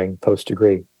entering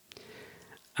post-degree.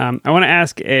 I want to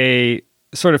ask a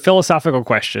sort of philosophical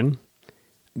question.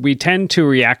 We tend to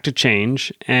react to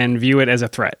change and view it as a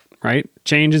threat, right?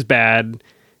 Change is bad.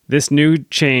 This new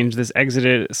change, this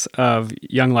exodus of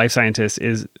young life scientists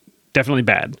is definitely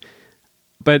bad.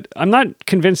 But I'm not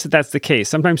convinced that that's the case.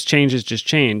 Sometimes change is just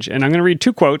change. And I'm going to read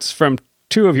 2 quotes from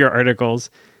 2 of your articles.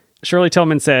 Shirley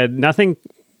Tillman said, "Nothing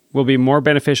will be more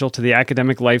beneficial to the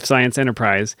academic life science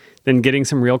enterprise than getting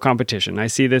some real competition. I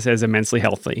see this as immensely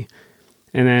healthy."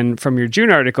 And then from your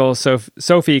June article,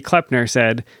 Sophie Klepner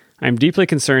said, "I'm deeply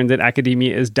concerned that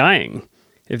academia is dying.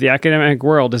 If the academic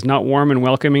world is not warm and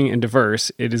welcoming and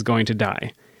diverse, it is going to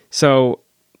die." So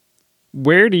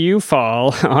where do you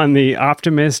fall on the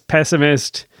optimist,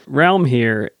 pessimist realm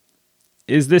here?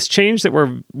 Is this change that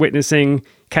we're witnessing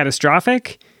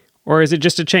catastrophic, or is it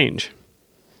just a change?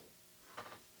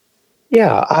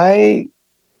 Yeah, I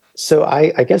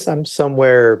guess I'm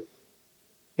somewhere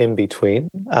in between.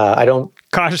 I don't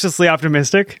Cautiously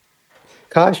optimistic.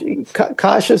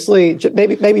 Cautiously,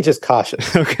 maybe just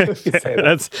cautious. Okay,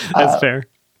 that's fair.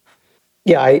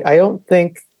 Yeah, I don't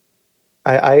think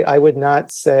I would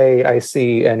not say I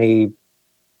see any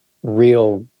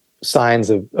real signs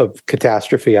of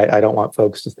catastrophe. I don't want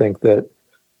folks to think that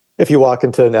if you walk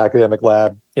into an academic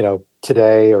lab,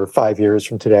 today or 5 years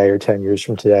from today or 10 years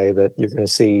from today, that you're going to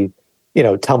see,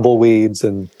 tumbleweeds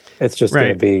and it's just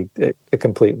right. going to be a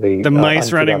completely the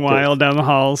mice running wild down the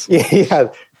halls.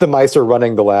 Yeah, the mice are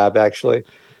running the lab. Actually,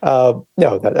 no,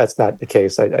 that's not the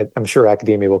case. I'm sure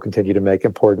academia will continue to make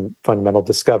important fundamental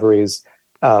discoveries.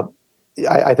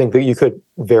 I think that you could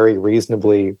very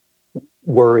reasonably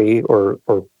worry or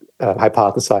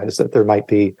hypothesize that there might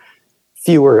be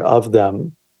fewer of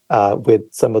them with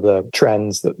some of the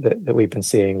trends that we've been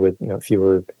seeing with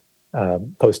fewer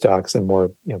postdocs and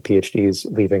more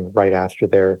PhDs leaving right after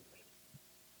their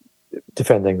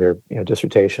defending their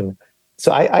dissertation.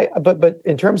 So but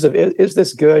in terms of is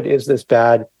this good? Is this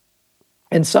bad?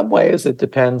 In some ways, it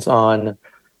depends on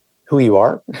who you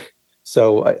are.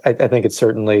 So I think it's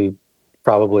certainly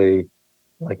probably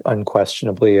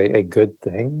unquestionably a good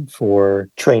thing for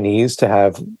trainees to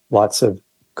have lots of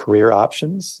career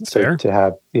options. So to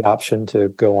have the option to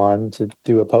go on to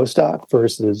do a postdoc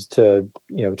versus to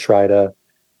try to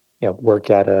work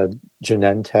at a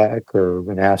Genentech or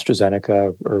an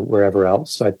AstraZeneca or wherever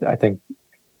else. So I think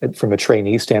from a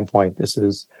trainee standpoint, this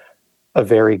is a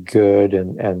very good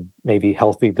and maybe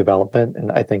healthy development.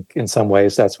 And I think in some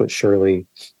ways that's what Shirley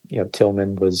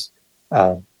Tillman was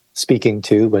speaking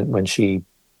to when she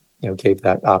gave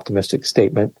that optimistic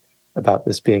statement about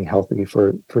this being healthy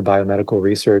for biomedical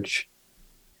research.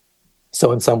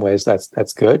 So in some ways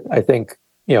that's good. I think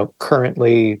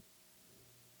currently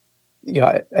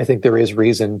I think there is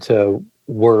reason to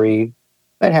worry,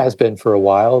 and has been for a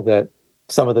while, that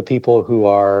some of the people who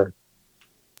are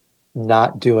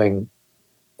not doing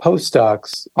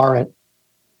postdocs aren't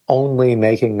only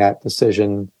making that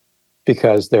decision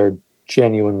because they're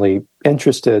genuinely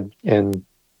interested in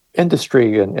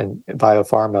industry and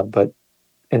biopharma, but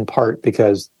in part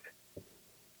because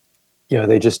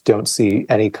they just don't see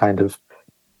any kind of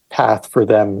path for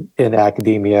them in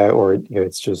academia, or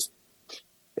it's just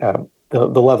the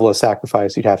level of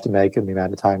sacrifice you'd have to make and the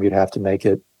amount of time you'd have to make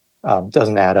it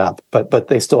doesn't add up. But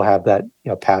they still have that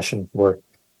passion for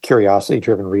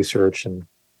curiosity-driven research and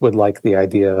would like the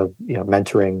idea of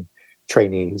mentoring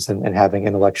trainees and having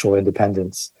intellectual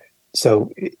independence.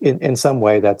 So in some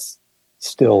way, that's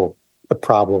still a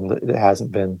problem that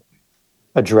hasn't been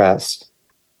addressed.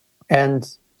 And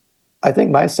I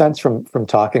think my sense from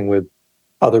talking with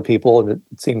other people, and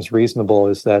it seems reasonable,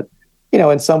 is that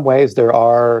in some ways there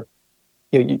are,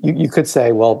 you could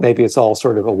say, well, maybe it's all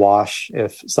sort of a wash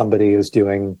if somebody is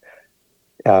doing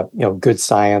good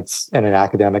science in an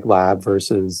academic lab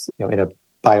versus in a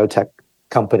biotech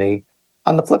company.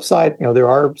 On the flip side, there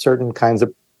are certain kinds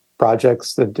of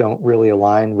projects that don't really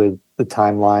align with the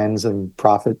timelines and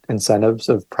profit incentives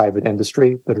of private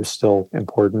industry that are still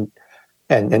important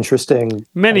and interesting.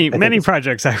 Many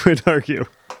projects, I would argue.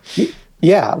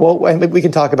 Yeah, well, and we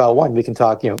can talk about one. We can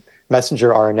talk, messenger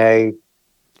RNA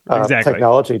Exactly.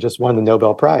 Technology just won the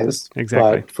Nobel Prize.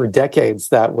 Exactly. But for decades,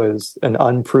 that was an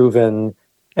unproven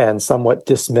and somewhat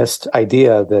dismissed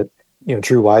idea that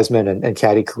Drew Wiseman and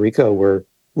Caddy Carrico were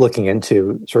looking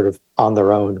into sort of on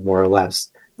their own, more or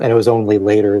less. And it was only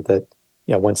later that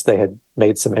once they had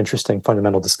made some interesting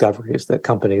fundamental discoveries, that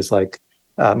companies like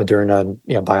Moderna and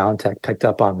BioNTech picked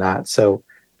up on that. So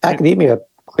academia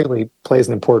clearly plays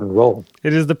an important role.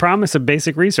 It is the promise of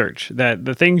basic research that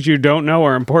the things you don't know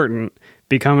are important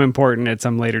become important at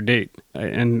some later date.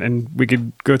 And we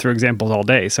could go through examples all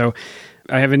day. So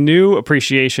I have a new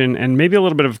appreciation and maybe a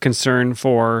little bit of concern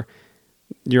for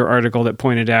your article that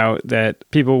pointed out that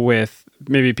people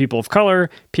of color,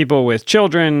 people with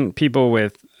children, people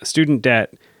with student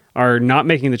debt are not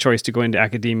making the choice to go into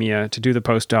academia to do the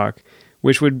postdoc,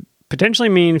 which would potentially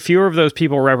mean fewer of those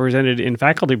people represented in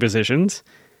faculty positions.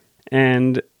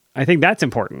 And I think that's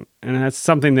important. And that's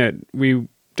something that we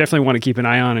definitely want to keep an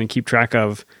eye on and keep track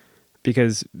of,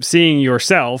 because seeing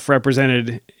yourself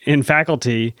represented in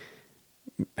faculty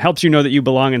helps you know that you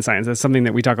belong in science. That's something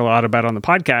that we talk a lot about on the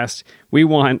podcast. We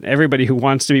want everybody who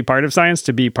wants to be part of science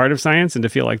to be part of science and to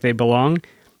feel like they belong.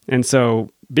 And so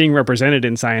being represented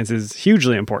in science is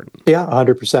hugely important. Yeah,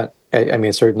 100%. I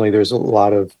mean, certainly there's a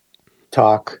lot of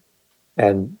talk,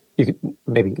 and you could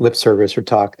maybe lip service or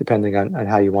talk, depending on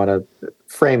how you want to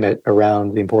frame it,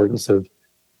 around the importance of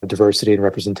diversity and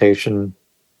representation.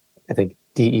 I think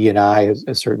DE&I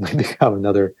has certainly become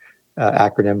another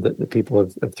acronym that people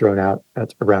have thrown out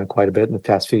around quite a bit in the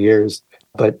past few years.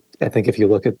 But I think if you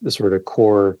look at the sort of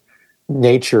core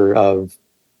nature of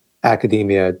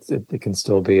academia, it can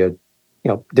still be a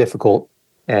difficult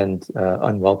and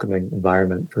unwelcoming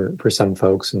environment for some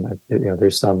folks, and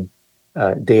there's some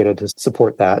data to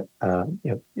support that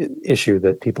issue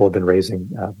that people have been raising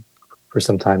for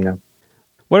some time now.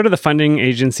 What are the funding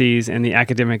agencies and the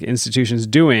academic institutions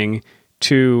doing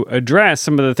to address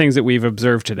some of the things that we've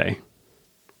observed today?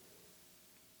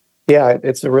 Yeah,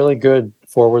 it's a really good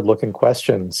forward-looking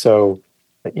question. So,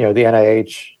 the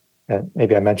NIH,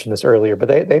 maybe I mentioned this earlier, but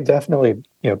they've definitely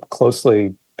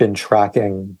closely been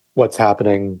tracking what's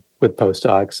happening with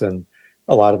postdocs and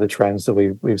a lot of the trends that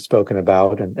we've spoken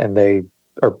about, and they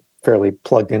are fairly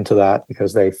plugged into that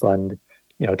because they fund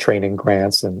training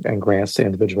grants and grants to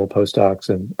individual postdocs,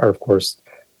 and are of course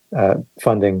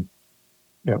funding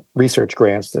research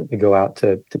grants that go out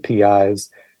to PIs.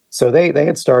 So they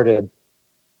had started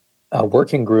a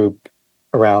working group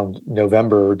around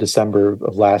November or December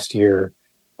of last year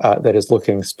that is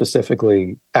looking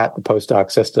specifically at the postdoc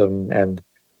system and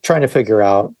trying to figure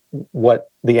out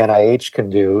what the NIH can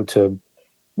do to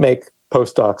make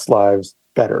postdocs' lives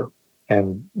better.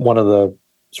 And one of the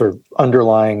sort of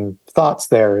underlying thoughts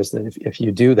there is that if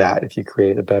you do that, if you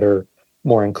create a better,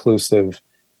 more inclusive,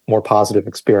 more positive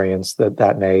experience,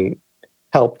 that may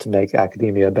help to make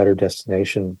academia a better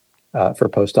destination for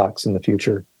postdocs in the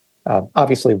future.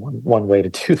 Obviously, one way to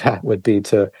do that would be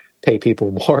to pay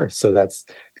people more. So that's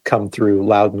come through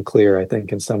loud and clear, I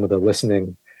think, in some of the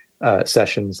listening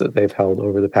sessions that they've held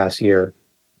over the past year.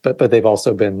 But they've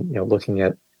also been looking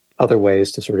at other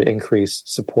ways to sort of increase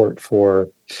support for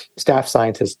staff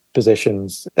scientist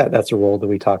positions. That's a role that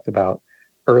we talked about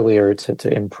earlier,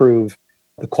 to improve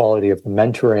the quality of the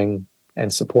mentoring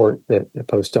and support that the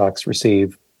postdocs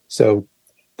receive. So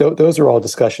those are all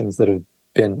discussions that have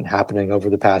been happening over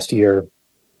the past year.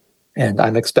 And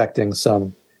I'm expecting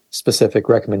some specific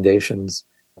recommendations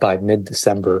by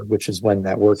mid-December, which is when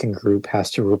that working group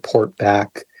has to report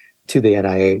back to the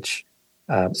NIH.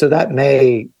 So that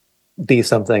may be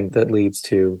something that leads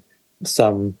to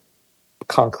some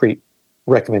concrete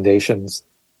recommendations.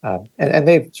 And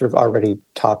they've sort of already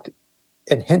talked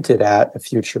and hinted at a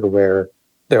future where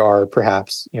there are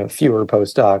perhaps fewer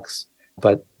postdocs,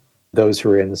 but those who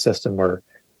are in the system are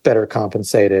better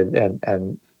compensated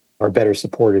and are better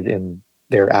supported in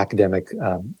their academic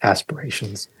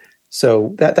aspirations.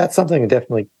 So that's something to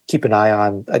definitely keep an eye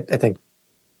on. I think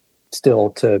still,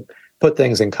 to put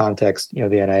things in context, the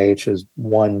NIH is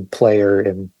one player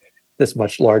in this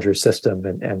much larger system.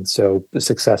 And so the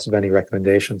success of any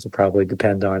recommendations will probably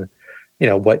depend on,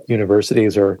 what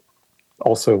universities are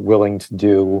also willing to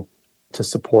do to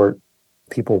support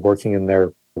people working in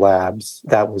their labs.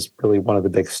 That was really one of the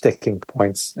big sticking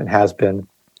points, and has been,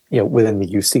 within the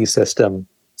UC system.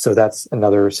 So that's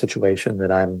another situation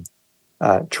that I'm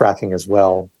tracking as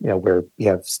well, where you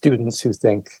have students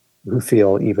who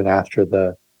feel even after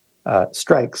the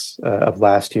strikes of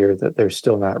last year that they're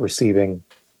still not receiving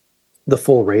the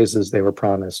full raises they were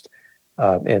promised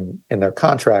in their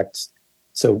contracts.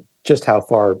 So just how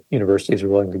far universities are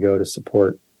willing to go to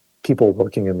support people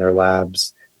working in their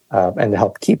labs and to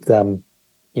help keep them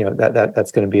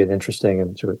that's going to be an interesting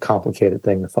and sort of complicated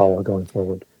thing to follow going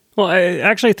forward. Well, I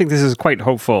actually think this is quite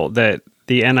hopeful that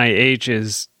the NIH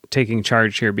is taking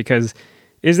charge here, because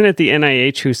isn't it the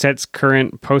NIH who sets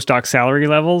current postdoc salary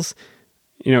levels?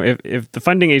 If the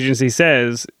funding agency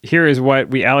says, here is what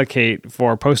we allocate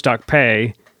for postdoc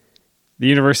pay, the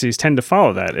universities tend to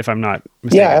follow that, if I'm not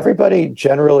mistaken. Yeah, everybody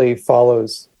generally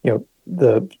follows,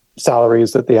 the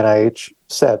salaries that the NIH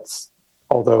sets,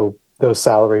 although those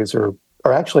salaries are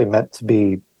actually meant to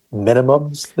be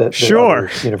minimums that sure.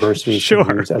 other universities sure.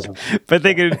 can use as but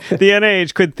the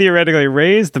NIH could theoretically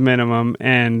raise the minimum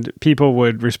and people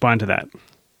would respond to that.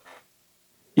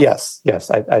 Yes.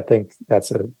 I think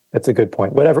that's a good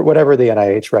point. Whatever the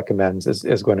NIH recommends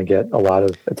is going to get a lot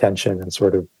of attention and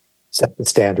sort of set the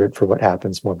standard for what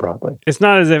happens more broadly. It's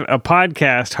not as if a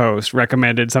podcast host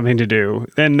recommended something to do,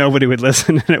 then nobody would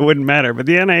listen and it wouldn't matter. But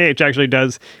the NIH actually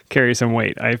does carry some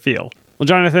weight, I feel. Well,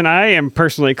 Jonathan, I am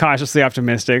personally cautiously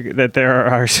optimistic that there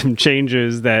are some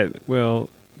changes that will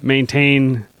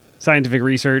maintain scientific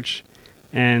research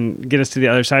and get us to the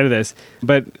other side of this.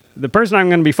 But the person I'm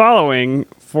going to be following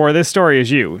for this story is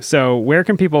you. So where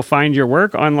can people find your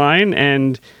work online,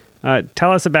 and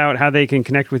tell us about how they can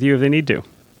connect with you if they need to?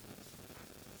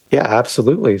 Yeah,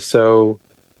 absolutely. So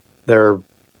there are,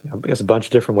 I guess, a bunch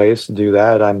of different ways to do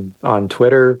that. I'm on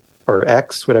Twitter, or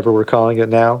X, whatever we're calling it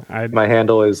now. My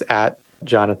handle is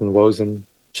 @JonathanWozen,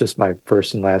 just my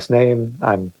first and last name.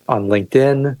 I'm on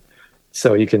LinkedIn,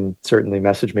 so you can certainly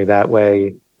message me that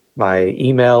way. My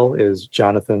email is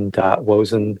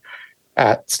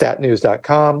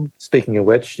jonathan.wozen@statnews.com. Speaking of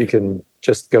which, you can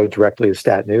just go directly to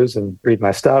Stat News and read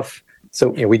my stuff. So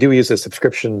we do use a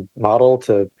subscription model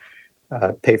to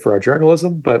pay for our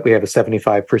journalism, but we have a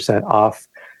 75% off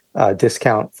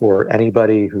discount for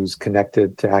anybody who's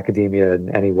connected to academia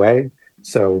in any way.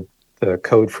 So the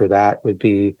code for that would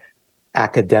be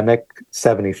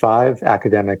academic75,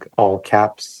 academic all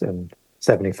caps and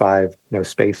 75 no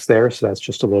space there. So that's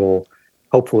just a little,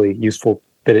 hopefully, useful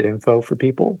bit of info for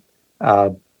people.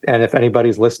 And if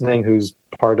anybody's listening who's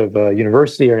part of a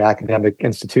university or an academic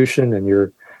institution, and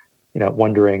you're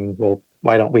wondering, well,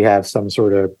 why don't we have some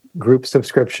sort of group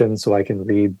subscription so I can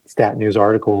read Stat News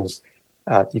articles?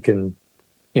 You can,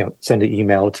 send an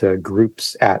email to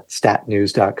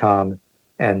groups@statnews.com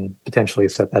and potentially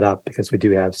set that up, because we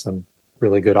do have some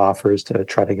really good offers to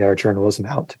try to get our journalism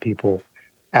out to people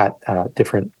at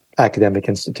different academic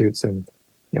institutes. And,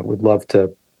 we'd love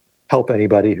to help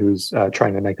anybody who's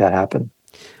trying to make that happen.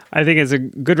 I think it's a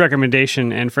good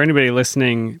recommendation. And for anybody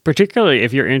listening, particularly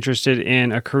if you're interested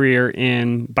in a career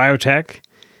in biotech,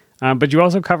 but you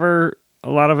also cover a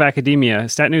lot of academia,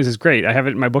 Stat News is great. I have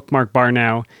it in my bookmark bar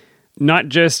now. Not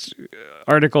just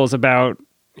articles about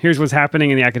here's what's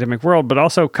happening in the academic world, but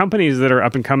also companies that are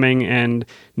up and coming and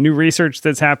new research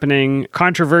that's happening,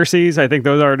 controversies. I think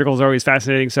those articles are always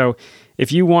fascinating. So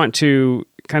if you want to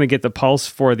kind of get the pulse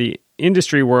for the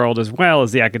industry world as well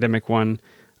as the academic one,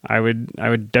 I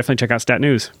would definitely check out Stat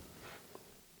News.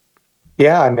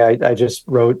 Yeah, I mean, I just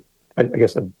wrote, I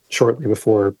guess shortly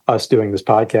before us doing this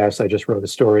podcast, I just wrote a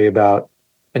story about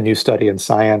a new study in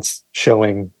Science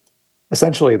showing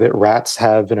essentially that rats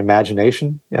have an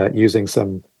imagination, using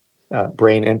some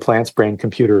brain implants,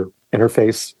 brain-computer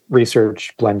interface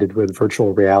research blended with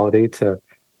virtual reality to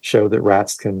show that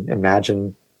rats can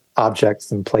imagine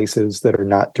objects and places that are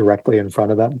not directly in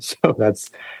front of them. So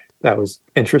that was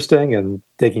interesting, and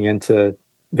digging into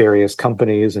various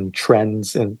companies and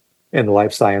trends in the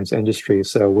life science industry.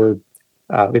 So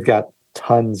we've got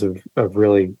tons of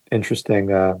really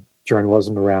interesting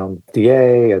journalism around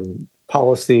DA and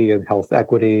policy and health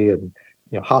equity and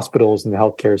hospitals and the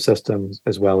healthcare systems,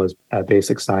 as well as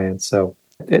basic science. So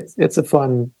it's a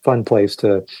fun place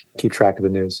to keep track of the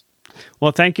news.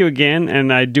 Well, thank you again.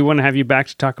 And I do want to have you back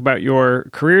to talk about your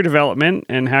career development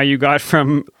and how you got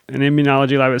from an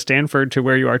immunology lab at Stanford to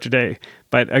where you are today.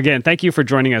 But again, thank you for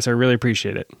joining us. I really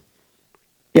appreciate it.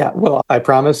 Yeah, well, I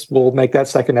promise we'll make that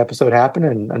second episode happen.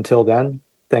 And until then,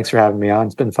 thanks for having me on.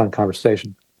 It's been a fun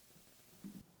conversation.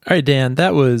 All right, Dan,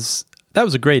 that was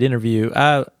a great interview.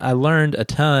 I learned a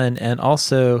ton, and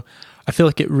also I feel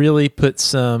like it really put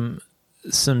some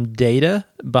data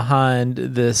behind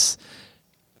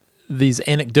these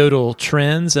anecdotal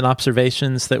trends and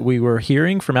observations that we were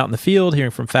hearing from out in the field,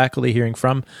 hearing from faculty, hearing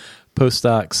from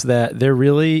postdocs, that there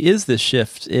really is this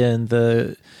shift in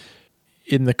the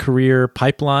career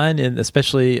pipeline, and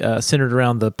especially centered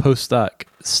around the postdoc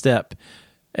step.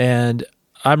 And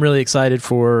I'm really excited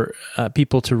for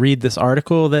people to read this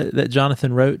article that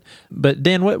Jonathan wrote. But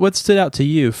Dan, what stood out to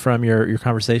you from your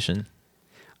conversation?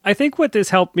 I think what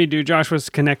this helped me do, Josh, was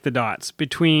connect the dots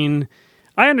between...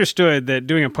 I understood that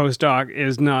doing a postdoc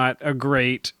is not a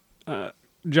great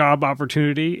job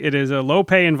opportunity. It is a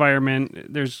low-pay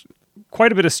environment. There's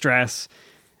quite a bit of stress.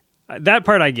 That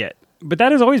part I get. But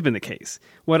that has always been the case.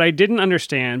 What I didn't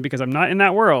understand, because I'm not in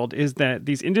that world, is that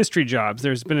these industry jobs,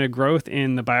 there's been a growth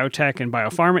in the biotech and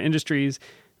biopharma industries.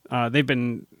 They've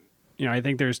been, I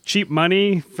think there's cheap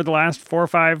money for the last 4,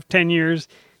 5, 10 years.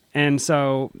 And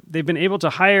so they've been able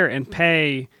to hire and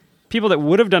pay people that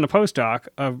would have done a postdoc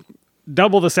of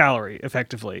double the salary,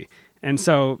 effectively. And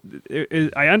so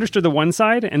I understood the one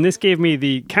side, and this gave me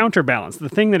the counterbalance. The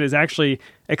thing that is actually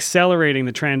accelerating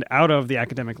the trend out of the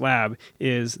academic lab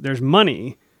is there's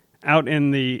money out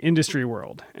in the industry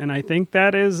world. And I think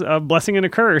that is a blessing and a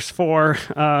curse for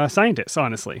scientists,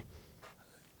 honestly.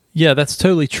 Yeah, that's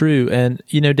totally true. And,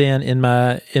 Dan, in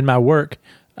my work,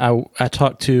 I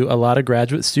talk to a lot of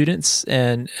graduate students,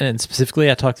 and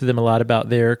specifically I talk to them a lot about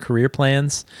their career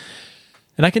plans.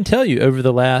 And I can tell you, over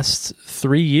the last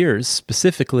 3 years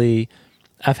specifically,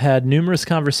 I've had numerous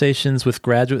conversations with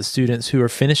graduate students who are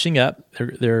finishing up.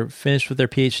 They're finished with their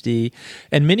PhD,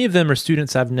 and many of them are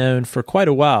students I've known for quite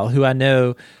a while, who I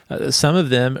know some of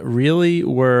them really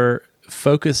were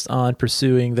focused on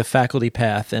pursuing the faculty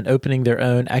path, and opening their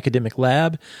own academic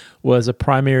lab was a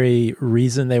primary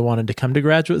reason they wanted to come to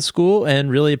graduate school,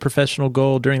 and really a professional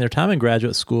goal during their time in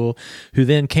graduate school, who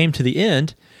then came to the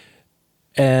end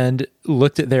and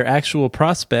looked at their actual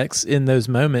prospects in those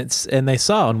moments, and they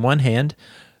saw, on one hand,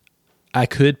 I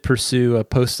could pursue a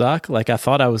postdoc like I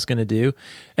thought I was going to do.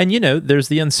 And, there's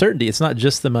the uncertainty. It's not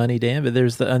just the money, Dan, but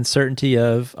there's the uncertainty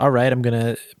of, all right, I'm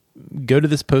going to go to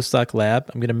this postdoc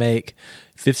lab. I'm going to make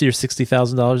 $50,000 or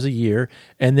 $60,000 a year.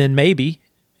 And then maybe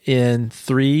in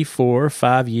 3, 4,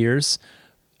 5 years,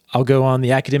 I'll go on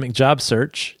the academic job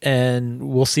search, and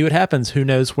we'll see what happens. Who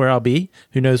knows where I'll be?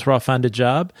 Who knows where I'll find a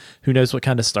job? Who knows what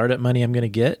kind of startup money I'm going to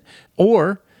get?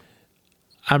 Or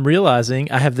I'm realizing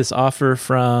I have this offer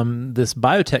from this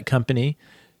biotech company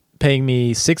paying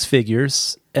me 6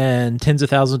 figures and tens of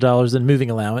thousands of dollars in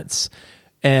moving allowance,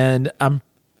 and I'm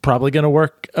probably going to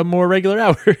work a more regular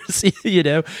hours,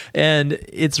 and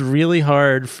it's really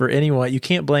hard for anyone. You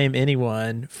can't blame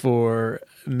anyone for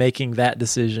making that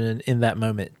decision in that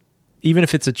moment, even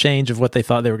if it's a change of what they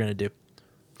thought they were going to do.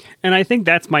 And I think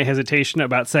that's my hesitation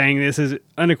about saying this is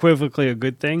unequivocally a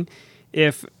good thing.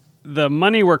 If the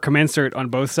money were commensurate on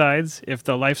both sides, if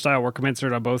the lifestyle were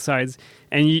commensurate on both sides,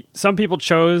 and some people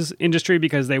chose industry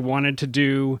because they wanted to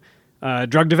do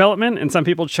drug development, and some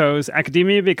people chose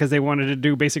academia because they wanted to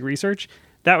do basic research,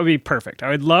 that would be perfect. I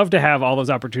would love to have all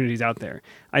those opportunities out there.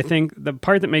 I think the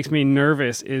part that makes me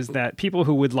nervous is that people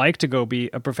who would like to go be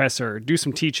a professor, do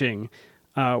some teaching,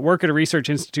 work at a research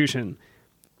institution,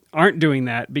 aren't doing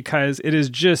that because it is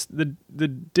just the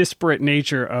disparate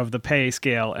nature of the pay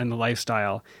scale and the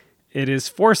lifestyle. It is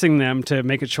forcing them to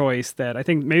make a choice that I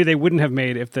think maybe they wouldn't have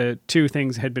made if the two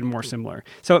things had been more similar.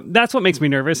 So that's what makes me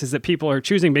nervous, is that people are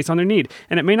choosing based on their need.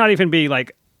 And it may not even be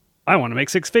like, I want to make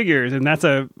 6 figures, and that's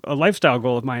a lifestyle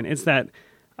goal of mine. It's that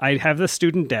I have the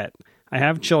student debt, I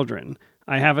have children,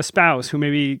 I have a spouse who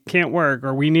maybe can't work,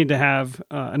 or we need to have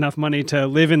enough money to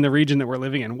live in the region that we're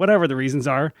living in, whatever the reasons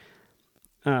are.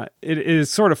 It is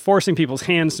sort of forcing people's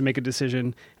hands to make a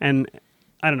decision, and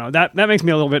I don't know, that makes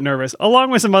me a little bit nervous,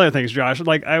 along with some other things, Josh.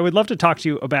 Like, I would love to talk to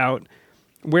you about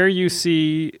where you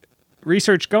see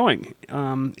research going.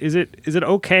 Is it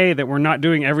okay that we're not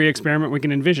doing every experiment we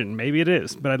can envision? Maybe it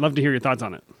is, but I'd love to hear your thoughts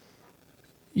on it.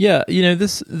 Yeah,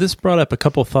 this brought up a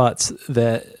couple thoughts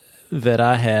that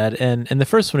I had, and the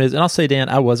first one is, and I'll say, Dan,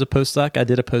 I was a postdoc. I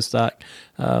did a postdoc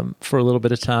for a little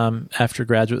bit of time after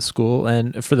graduate school,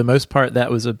 and for the most part, that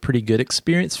was a pretty good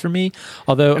experience for me.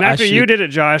 Although, and after you did it,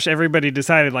 Josh, everybody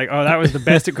decided like, oh, that was the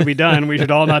best it could be done. We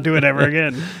should all not do it ever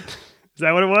again. Is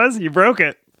that what it was? You broke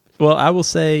it. Well, I will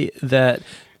say that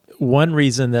one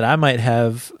reason that I might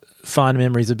have fond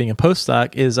memories of being a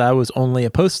postdoc is I was only a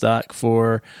postdoc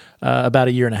for about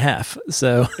 1.5 years.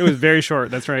 So it was very short.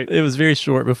 That's right. It was very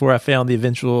short before I found the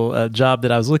eventual job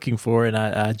that I was looking for, and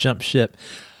I jumped ship.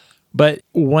 But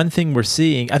one thing we're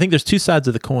seeing, I think there's two sides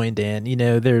of the coin, Dan.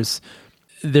 There's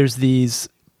these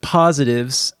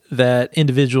positives that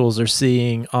individuals are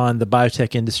seeing on the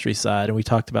biotech industry side, and we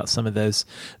talked about some of those,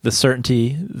 the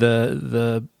certainty,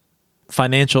 the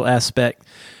financial aspect,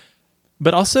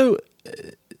 but also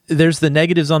there's the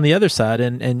negatives on the other side,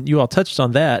 and you all touched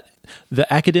on that.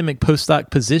 The academic postdoc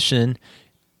position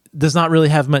does not really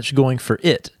have much going for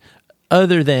it,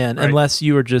 other than right. Unless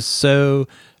you are just so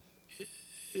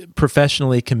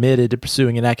professionally committed to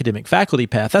pursuing an academic faculty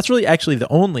path. That's really actually the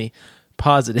only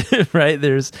positive, right?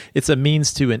 It's a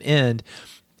means to an end.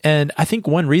 And I think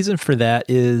one reason for that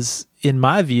is, in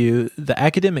my view, the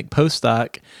academic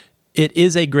postdoc, it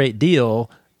is a great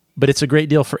deal, but it's a great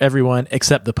deal for everyone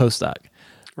except the postdoc.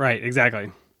 Right,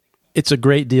 exactly. It's a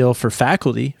great deal for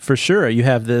faculty, for sure. You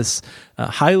have this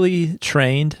highly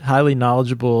trained, highly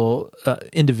knowledgeable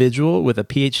individual with a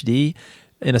PhD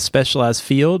in a specialized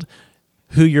field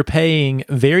who you're paying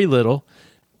very little,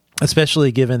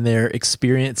 especially given their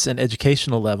experience and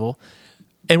educational level.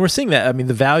 And we're seeing that. I mean,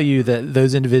 the value that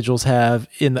those individuals have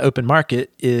in the open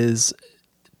market is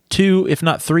 2, if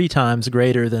not 3 times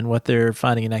greater than what they're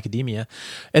finding in academia.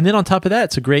 And then on top of that,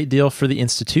 it's a great deal for the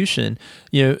institution.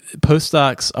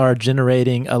 Postdocs are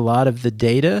generating a lot of the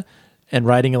data and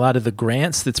writing a lot of the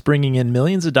grants that's bringing in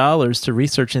millions of dollars to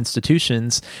research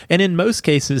institutions. And in most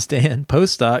cases, Dan,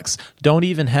 postdocs don't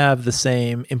even have the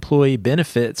same employee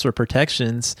benefits or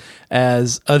protections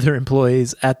as other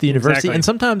employees at the university. Exactly. And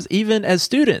sometimes even as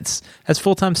students, as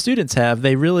full-time students have,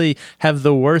 they really have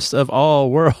the worst of all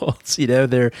worlds.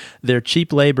 They're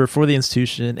cheap labor for the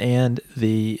institution and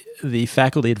the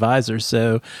faculty advisors.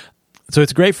 So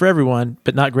it's great for everyone,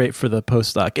 but not great for the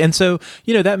postdoc. And so,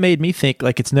 that made me think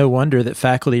it's no wonder that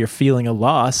faculty are feeling a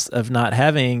loss of not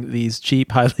having these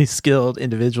cheap, highly skilled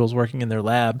individuals working in their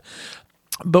lab.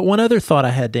 But one other thought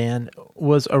I had, Dan,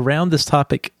 was around this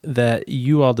topic that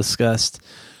you all discussed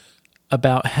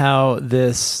about how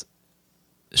this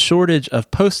shortage of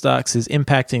postdocs is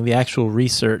impacting the actual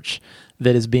research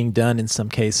that is being done in some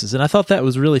cases. And I thought that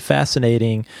was really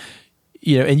fascinating.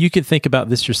 And you can think about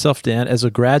this yourself, Dan, as a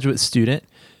graduate student,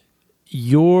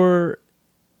 your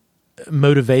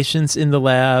motivations in the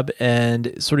lab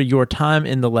and sort of your time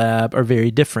in the lab are very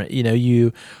different.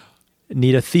 You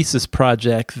need a thesis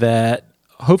project that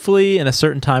hopefully in a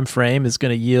certain time frame is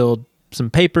going to yield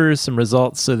some papers, some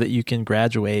results so that you can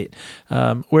graduate.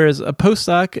 Whereas a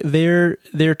postdoc,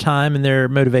 their time and their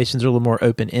motivations are a little more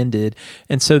open-ended.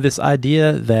 And so this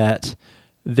idea that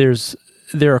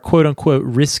there are quote-unquote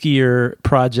riskier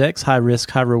projects, high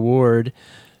risk, high reward,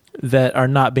 that are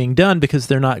not being done because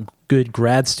they're not good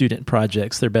grad student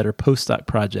projects. They're better postdoc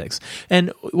projects.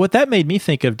 And what that made me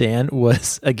think of, Dan,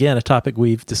 was, again, a topic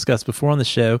we've discussed before on the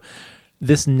show,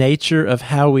 this nature of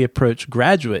how we approach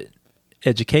graduate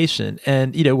education.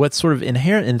 And, what's sort of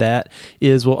inherent in that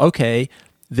is, well, okay,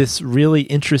 this really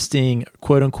interesting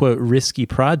quote-unquote risky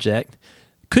project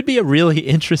could be a really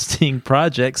interesting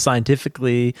project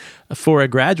scientifically for a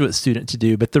graduate student to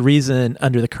do. But the reason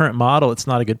under the current model it's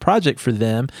not a good project for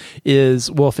them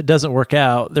is, well, if it doesn't work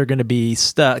out, they're going to be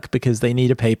stuck because they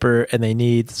need a paper and they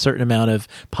need a certain amount of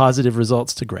positive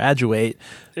results to graduate.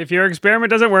 If your experiment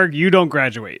doesn't work, you don't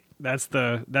graduate. That's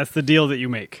the deal that you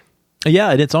make.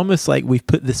 Yeah, and it's almost like we've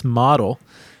put this model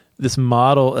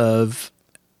of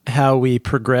how we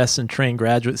progress and train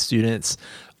graduate students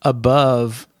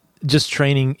above just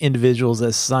training individuals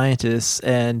as scientists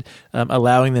and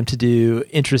allowing them to do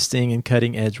interesting and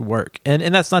cutting edge work. And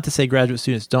that's not to say graduate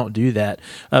students don't do that,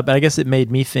 but I guess it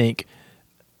made me think,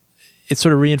 it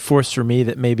sort of reinforced for me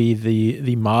that maybe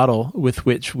the model with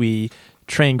which we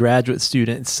train graduate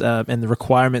students and the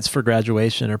requirements for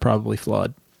graduation are probably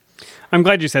flawed. I'm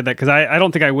glad you said that because I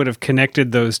don't think I would have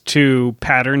connected those two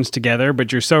patterns together,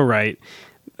 but you're so right.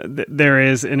 There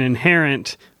is an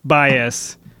inherent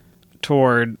bias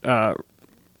toward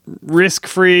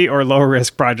risk-free or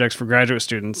low-risk projects for graduate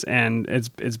students, and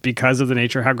it's because of the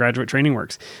nature of how graduate training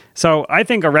works. So I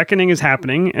think a reckoning is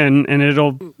happening, and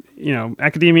it'll,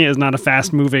 academia is not a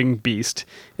fast-moving beast.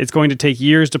 It's going to take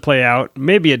years to play out,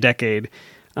 maybe a decade.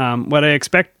 What I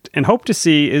expect and hope to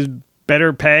see is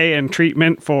better pay and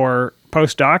treatment for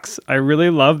postdocs. I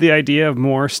really love the idea of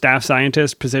more staff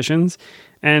scientist positions.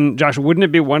 And Josh, wouldn't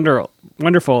it be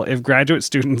wonderful if graduate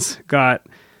students got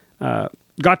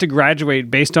to graduate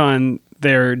based on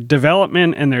their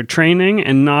development and their training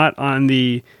and not on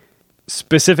the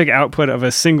specific output of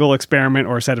a single experiment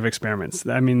or set of experiments?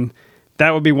 I mean,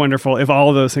 that would be wonderful if all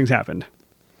of those things happened.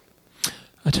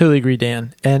 I totally agree,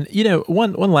 Dan. And,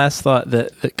 one last thought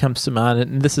that comes to mind,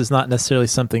 and this is not necessarily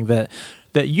something that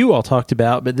you all talked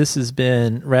about, but this has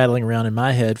been rattling around in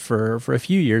my head for a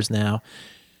few years now.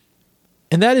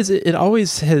 And that is, it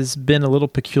always has been a little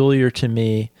peculiar to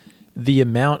me, the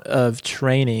amount of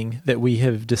training that we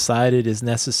have decided is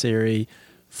necessary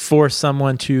for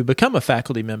someone to become a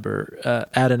faculty member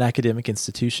at an academic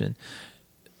institution.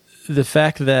 The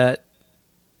fact that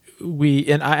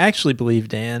and I actually believe,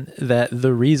 Dan, that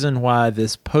the reason why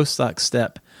this postdoc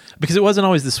step, because it wasn't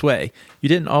always this way, you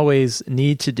didn't always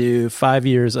need to do 5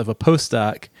 years of a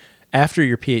postdoc after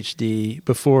your PhD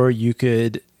before you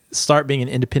could start being an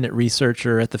independent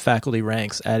researcher at the faculty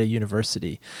ranks at a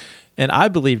university. And I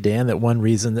believe, Dan, that one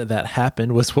reason that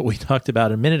happened was what we talked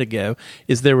about a minute ago,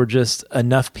 is there were just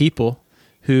enough people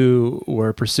who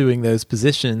were pursuing those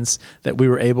positions that we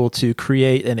were able to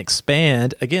create and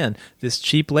expand, again, this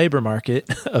cheap labor market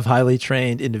of highly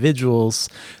trained individuals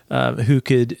who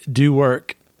could do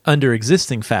work under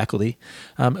existing faculty.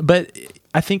 But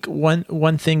I think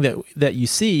one thing that you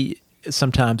see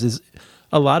sometimes is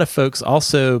a lot of folks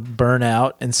also burn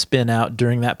out and spin out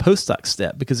during that postdoc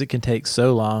step because it can take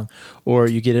so long, or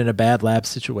you get in a bad lab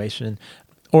situation,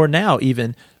 or now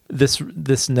even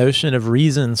this notion of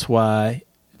reasons why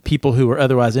people who are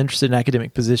otherwise interested in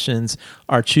academic positions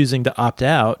are choosing to opt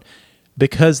out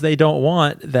because they don't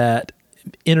want that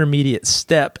intermediate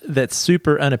step that's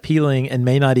super unappealing and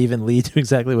may not even lead to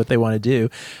exactly what they want to do.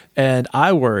 And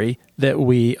I worry that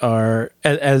we are,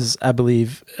 as I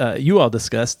believe you all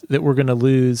discussed, that we're going to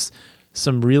lose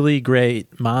some really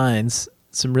great minds,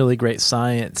 some really great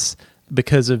science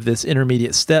because of this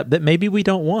intermediate step that maybe we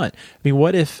don't want. I mean,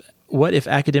 what if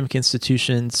academic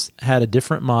institutions had a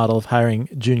different model of hiring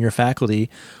junior faculty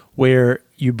where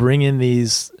you bring in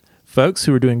these folks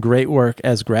who are doing great work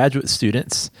as graduate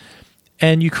students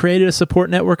and you created a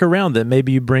support network around them?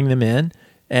 Maybe you bring them in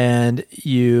and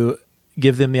you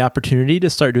give them the opportunity to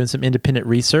start doing some independent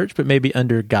research, but maybe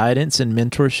under guidance and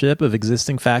mentorship of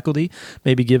existing faculty.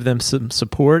 Maybe give them some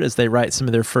support as they write some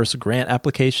of their first grant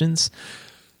applications.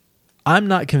 I'm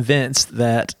not convinced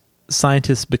that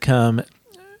scientists become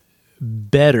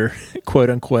better,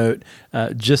 quote unquote,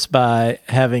 just by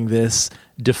having this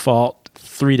default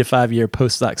 3 to 5 year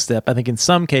postdoc step. I think in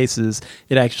some cases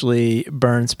it actually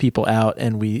burns people out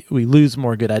and we lose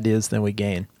more good ideas than we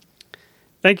gain.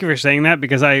 Thank you for saying that,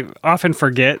 because I often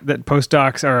forget that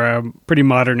postdocs are a pretty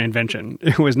modern invention.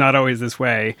 It was not always this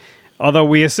way, although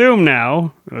we assume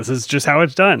now this is just how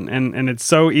it's done, and it's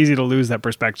so easy to lose that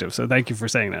perspective. So thank you for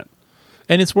saying that.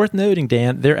 And it's worth noting,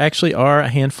 Dan, there actually are a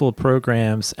handful of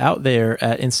programs out there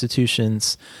at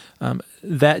institutions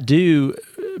that do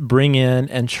bring in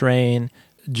and train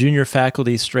junior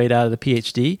faculty straight out of the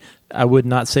PhD. I would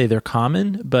not say they're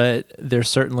common, but there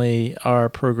certainly are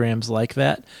programs like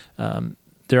that.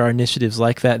 There are initiatives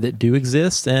like that do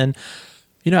exist. And,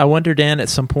 I wonder, Dan, at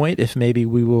some point if maybe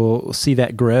we will see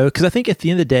that grow. Because I think at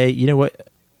the end of the day,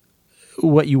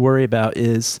 what you worry about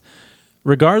is,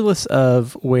 regardless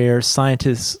of where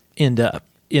scientists end up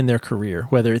in their career,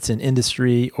 whether it's in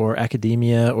industry or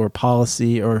academia or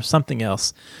policy or something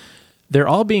else, they're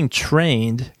all being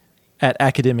trained at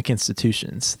academic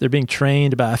institutions. They're being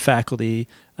trained by faculty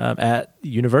at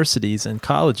universities and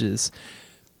colleges.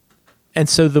 And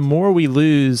so the more we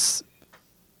lose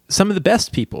some of the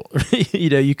best people,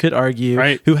 you could argue,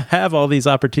 right, who have all these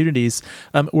opportunities,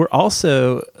 we're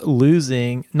also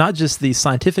losing not just these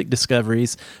scientific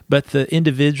discoveries, but the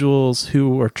individuals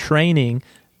who are training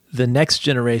the next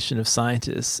generation of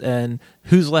scientists. And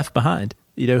who's left behind?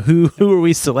 Who are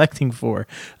we selecting for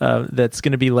that's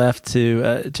going to be left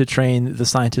to train the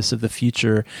scientists of the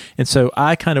future? And so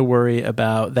I kind of worry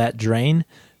about that drain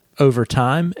over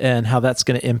time and how that's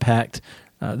going to impact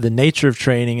the nature of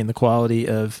training and the quality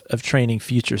of training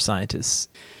future scientists.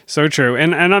 So true.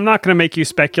 And I'm not going to make you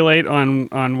speculate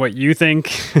on what you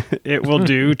think it will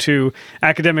do to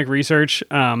academic research.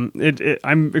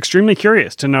 I'm extremely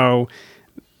curious to know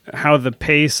how the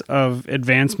pace of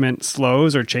advancement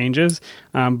slows or changes.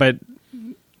 But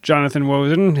Jonathan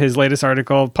Wozen, his latest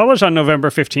article, published on November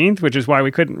 15th, which is why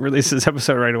we couldn't release this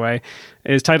episode right away,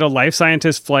 is titled "Life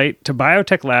Scientist Flight to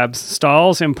Biotech Labs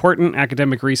Stalls Important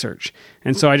Academic Research."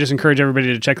 And so I just encourage everybody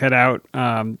to check that out,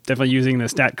 definitely using the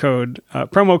stat code,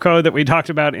 promo code that we talked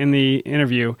about in the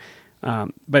interview.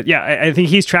 But yeah, I think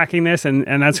he's tracking this, and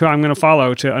that's who I'm going to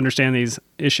follow to understand these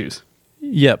issues.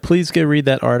 Yeah, please go read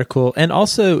that article. And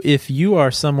also, if you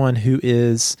are someone who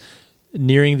is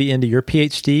nearing the end of your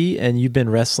PhD and you've been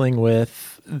wrestling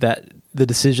with the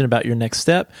decision about your next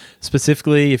step,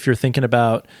 specifically if you're thinking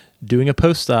about doing a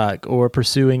postdoc or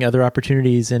pursuing other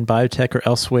opportunities in biotech or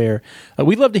elsewhere,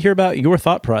 we'd love to hear about your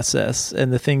thought process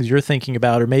and the things you're thinking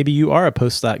about. Or maybe you are a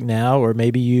postdoc now, or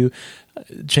maybe you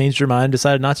changed your mind and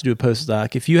decided not to do a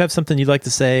postdoc. If you have something you'd like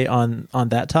to say on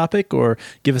that topic, or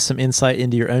give us some insight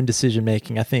into your own decision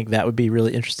making, I think that would be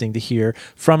really interesting to hear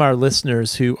from our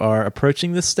listeners who are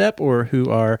approaching this step or who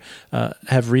are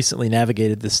have recently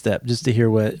navigated this step, just to hear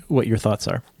what your thoughts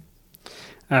are.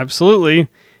 Absolutely.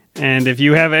 And if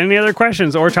you have any other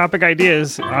questions or topic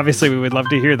ideas, obviously we would love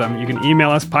to hear them. You can email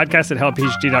us,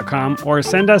 podcast@hellophd.com, or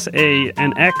send us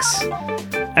an X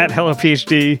at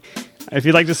hellophd. If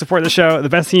you'd like to support the show, the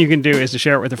best thing you can do is to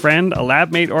share it with a friend, a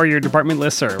lab mate, or your department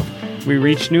listserv. We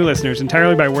reach new listeners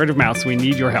entirely by word of mouth, so we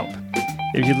need your help.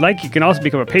 If you'd like, you can also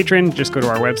become a patron. Just go to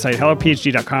our website,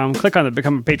 hellophd.com, click on the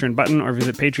Become a Patron button, or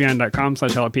visit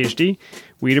patreon.com/hellophd.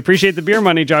 We'd appreciate the beer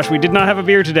money, Josh. We did not have a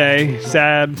beer today.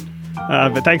 Sad.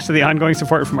 But thanks to the ongoing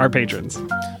support from our patrons.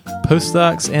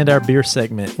 Postdocs and our beer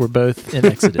segment were both in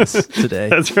Exodus today.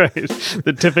 That's right.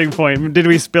 The tipping point. Did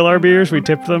we spill our beers? We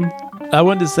tipped them? I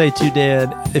wanted to say too,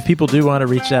 Dan, if people do want to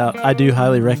reach out, I do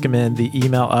highly recommend the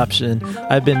email option.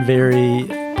 I've been very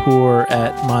poor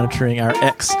at monitoring our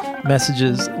X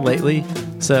messages lately,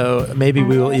 so maybe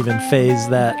we will even phase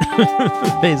that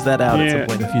out at some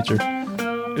point in the future.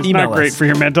 It's not great for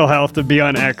your mental health to be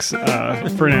on X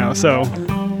for now. So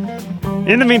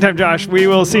in the meantime, Josh, we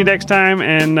will see you next time,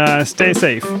 and stay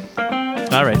safe.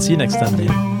 All right. See you next time,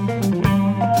 Dan.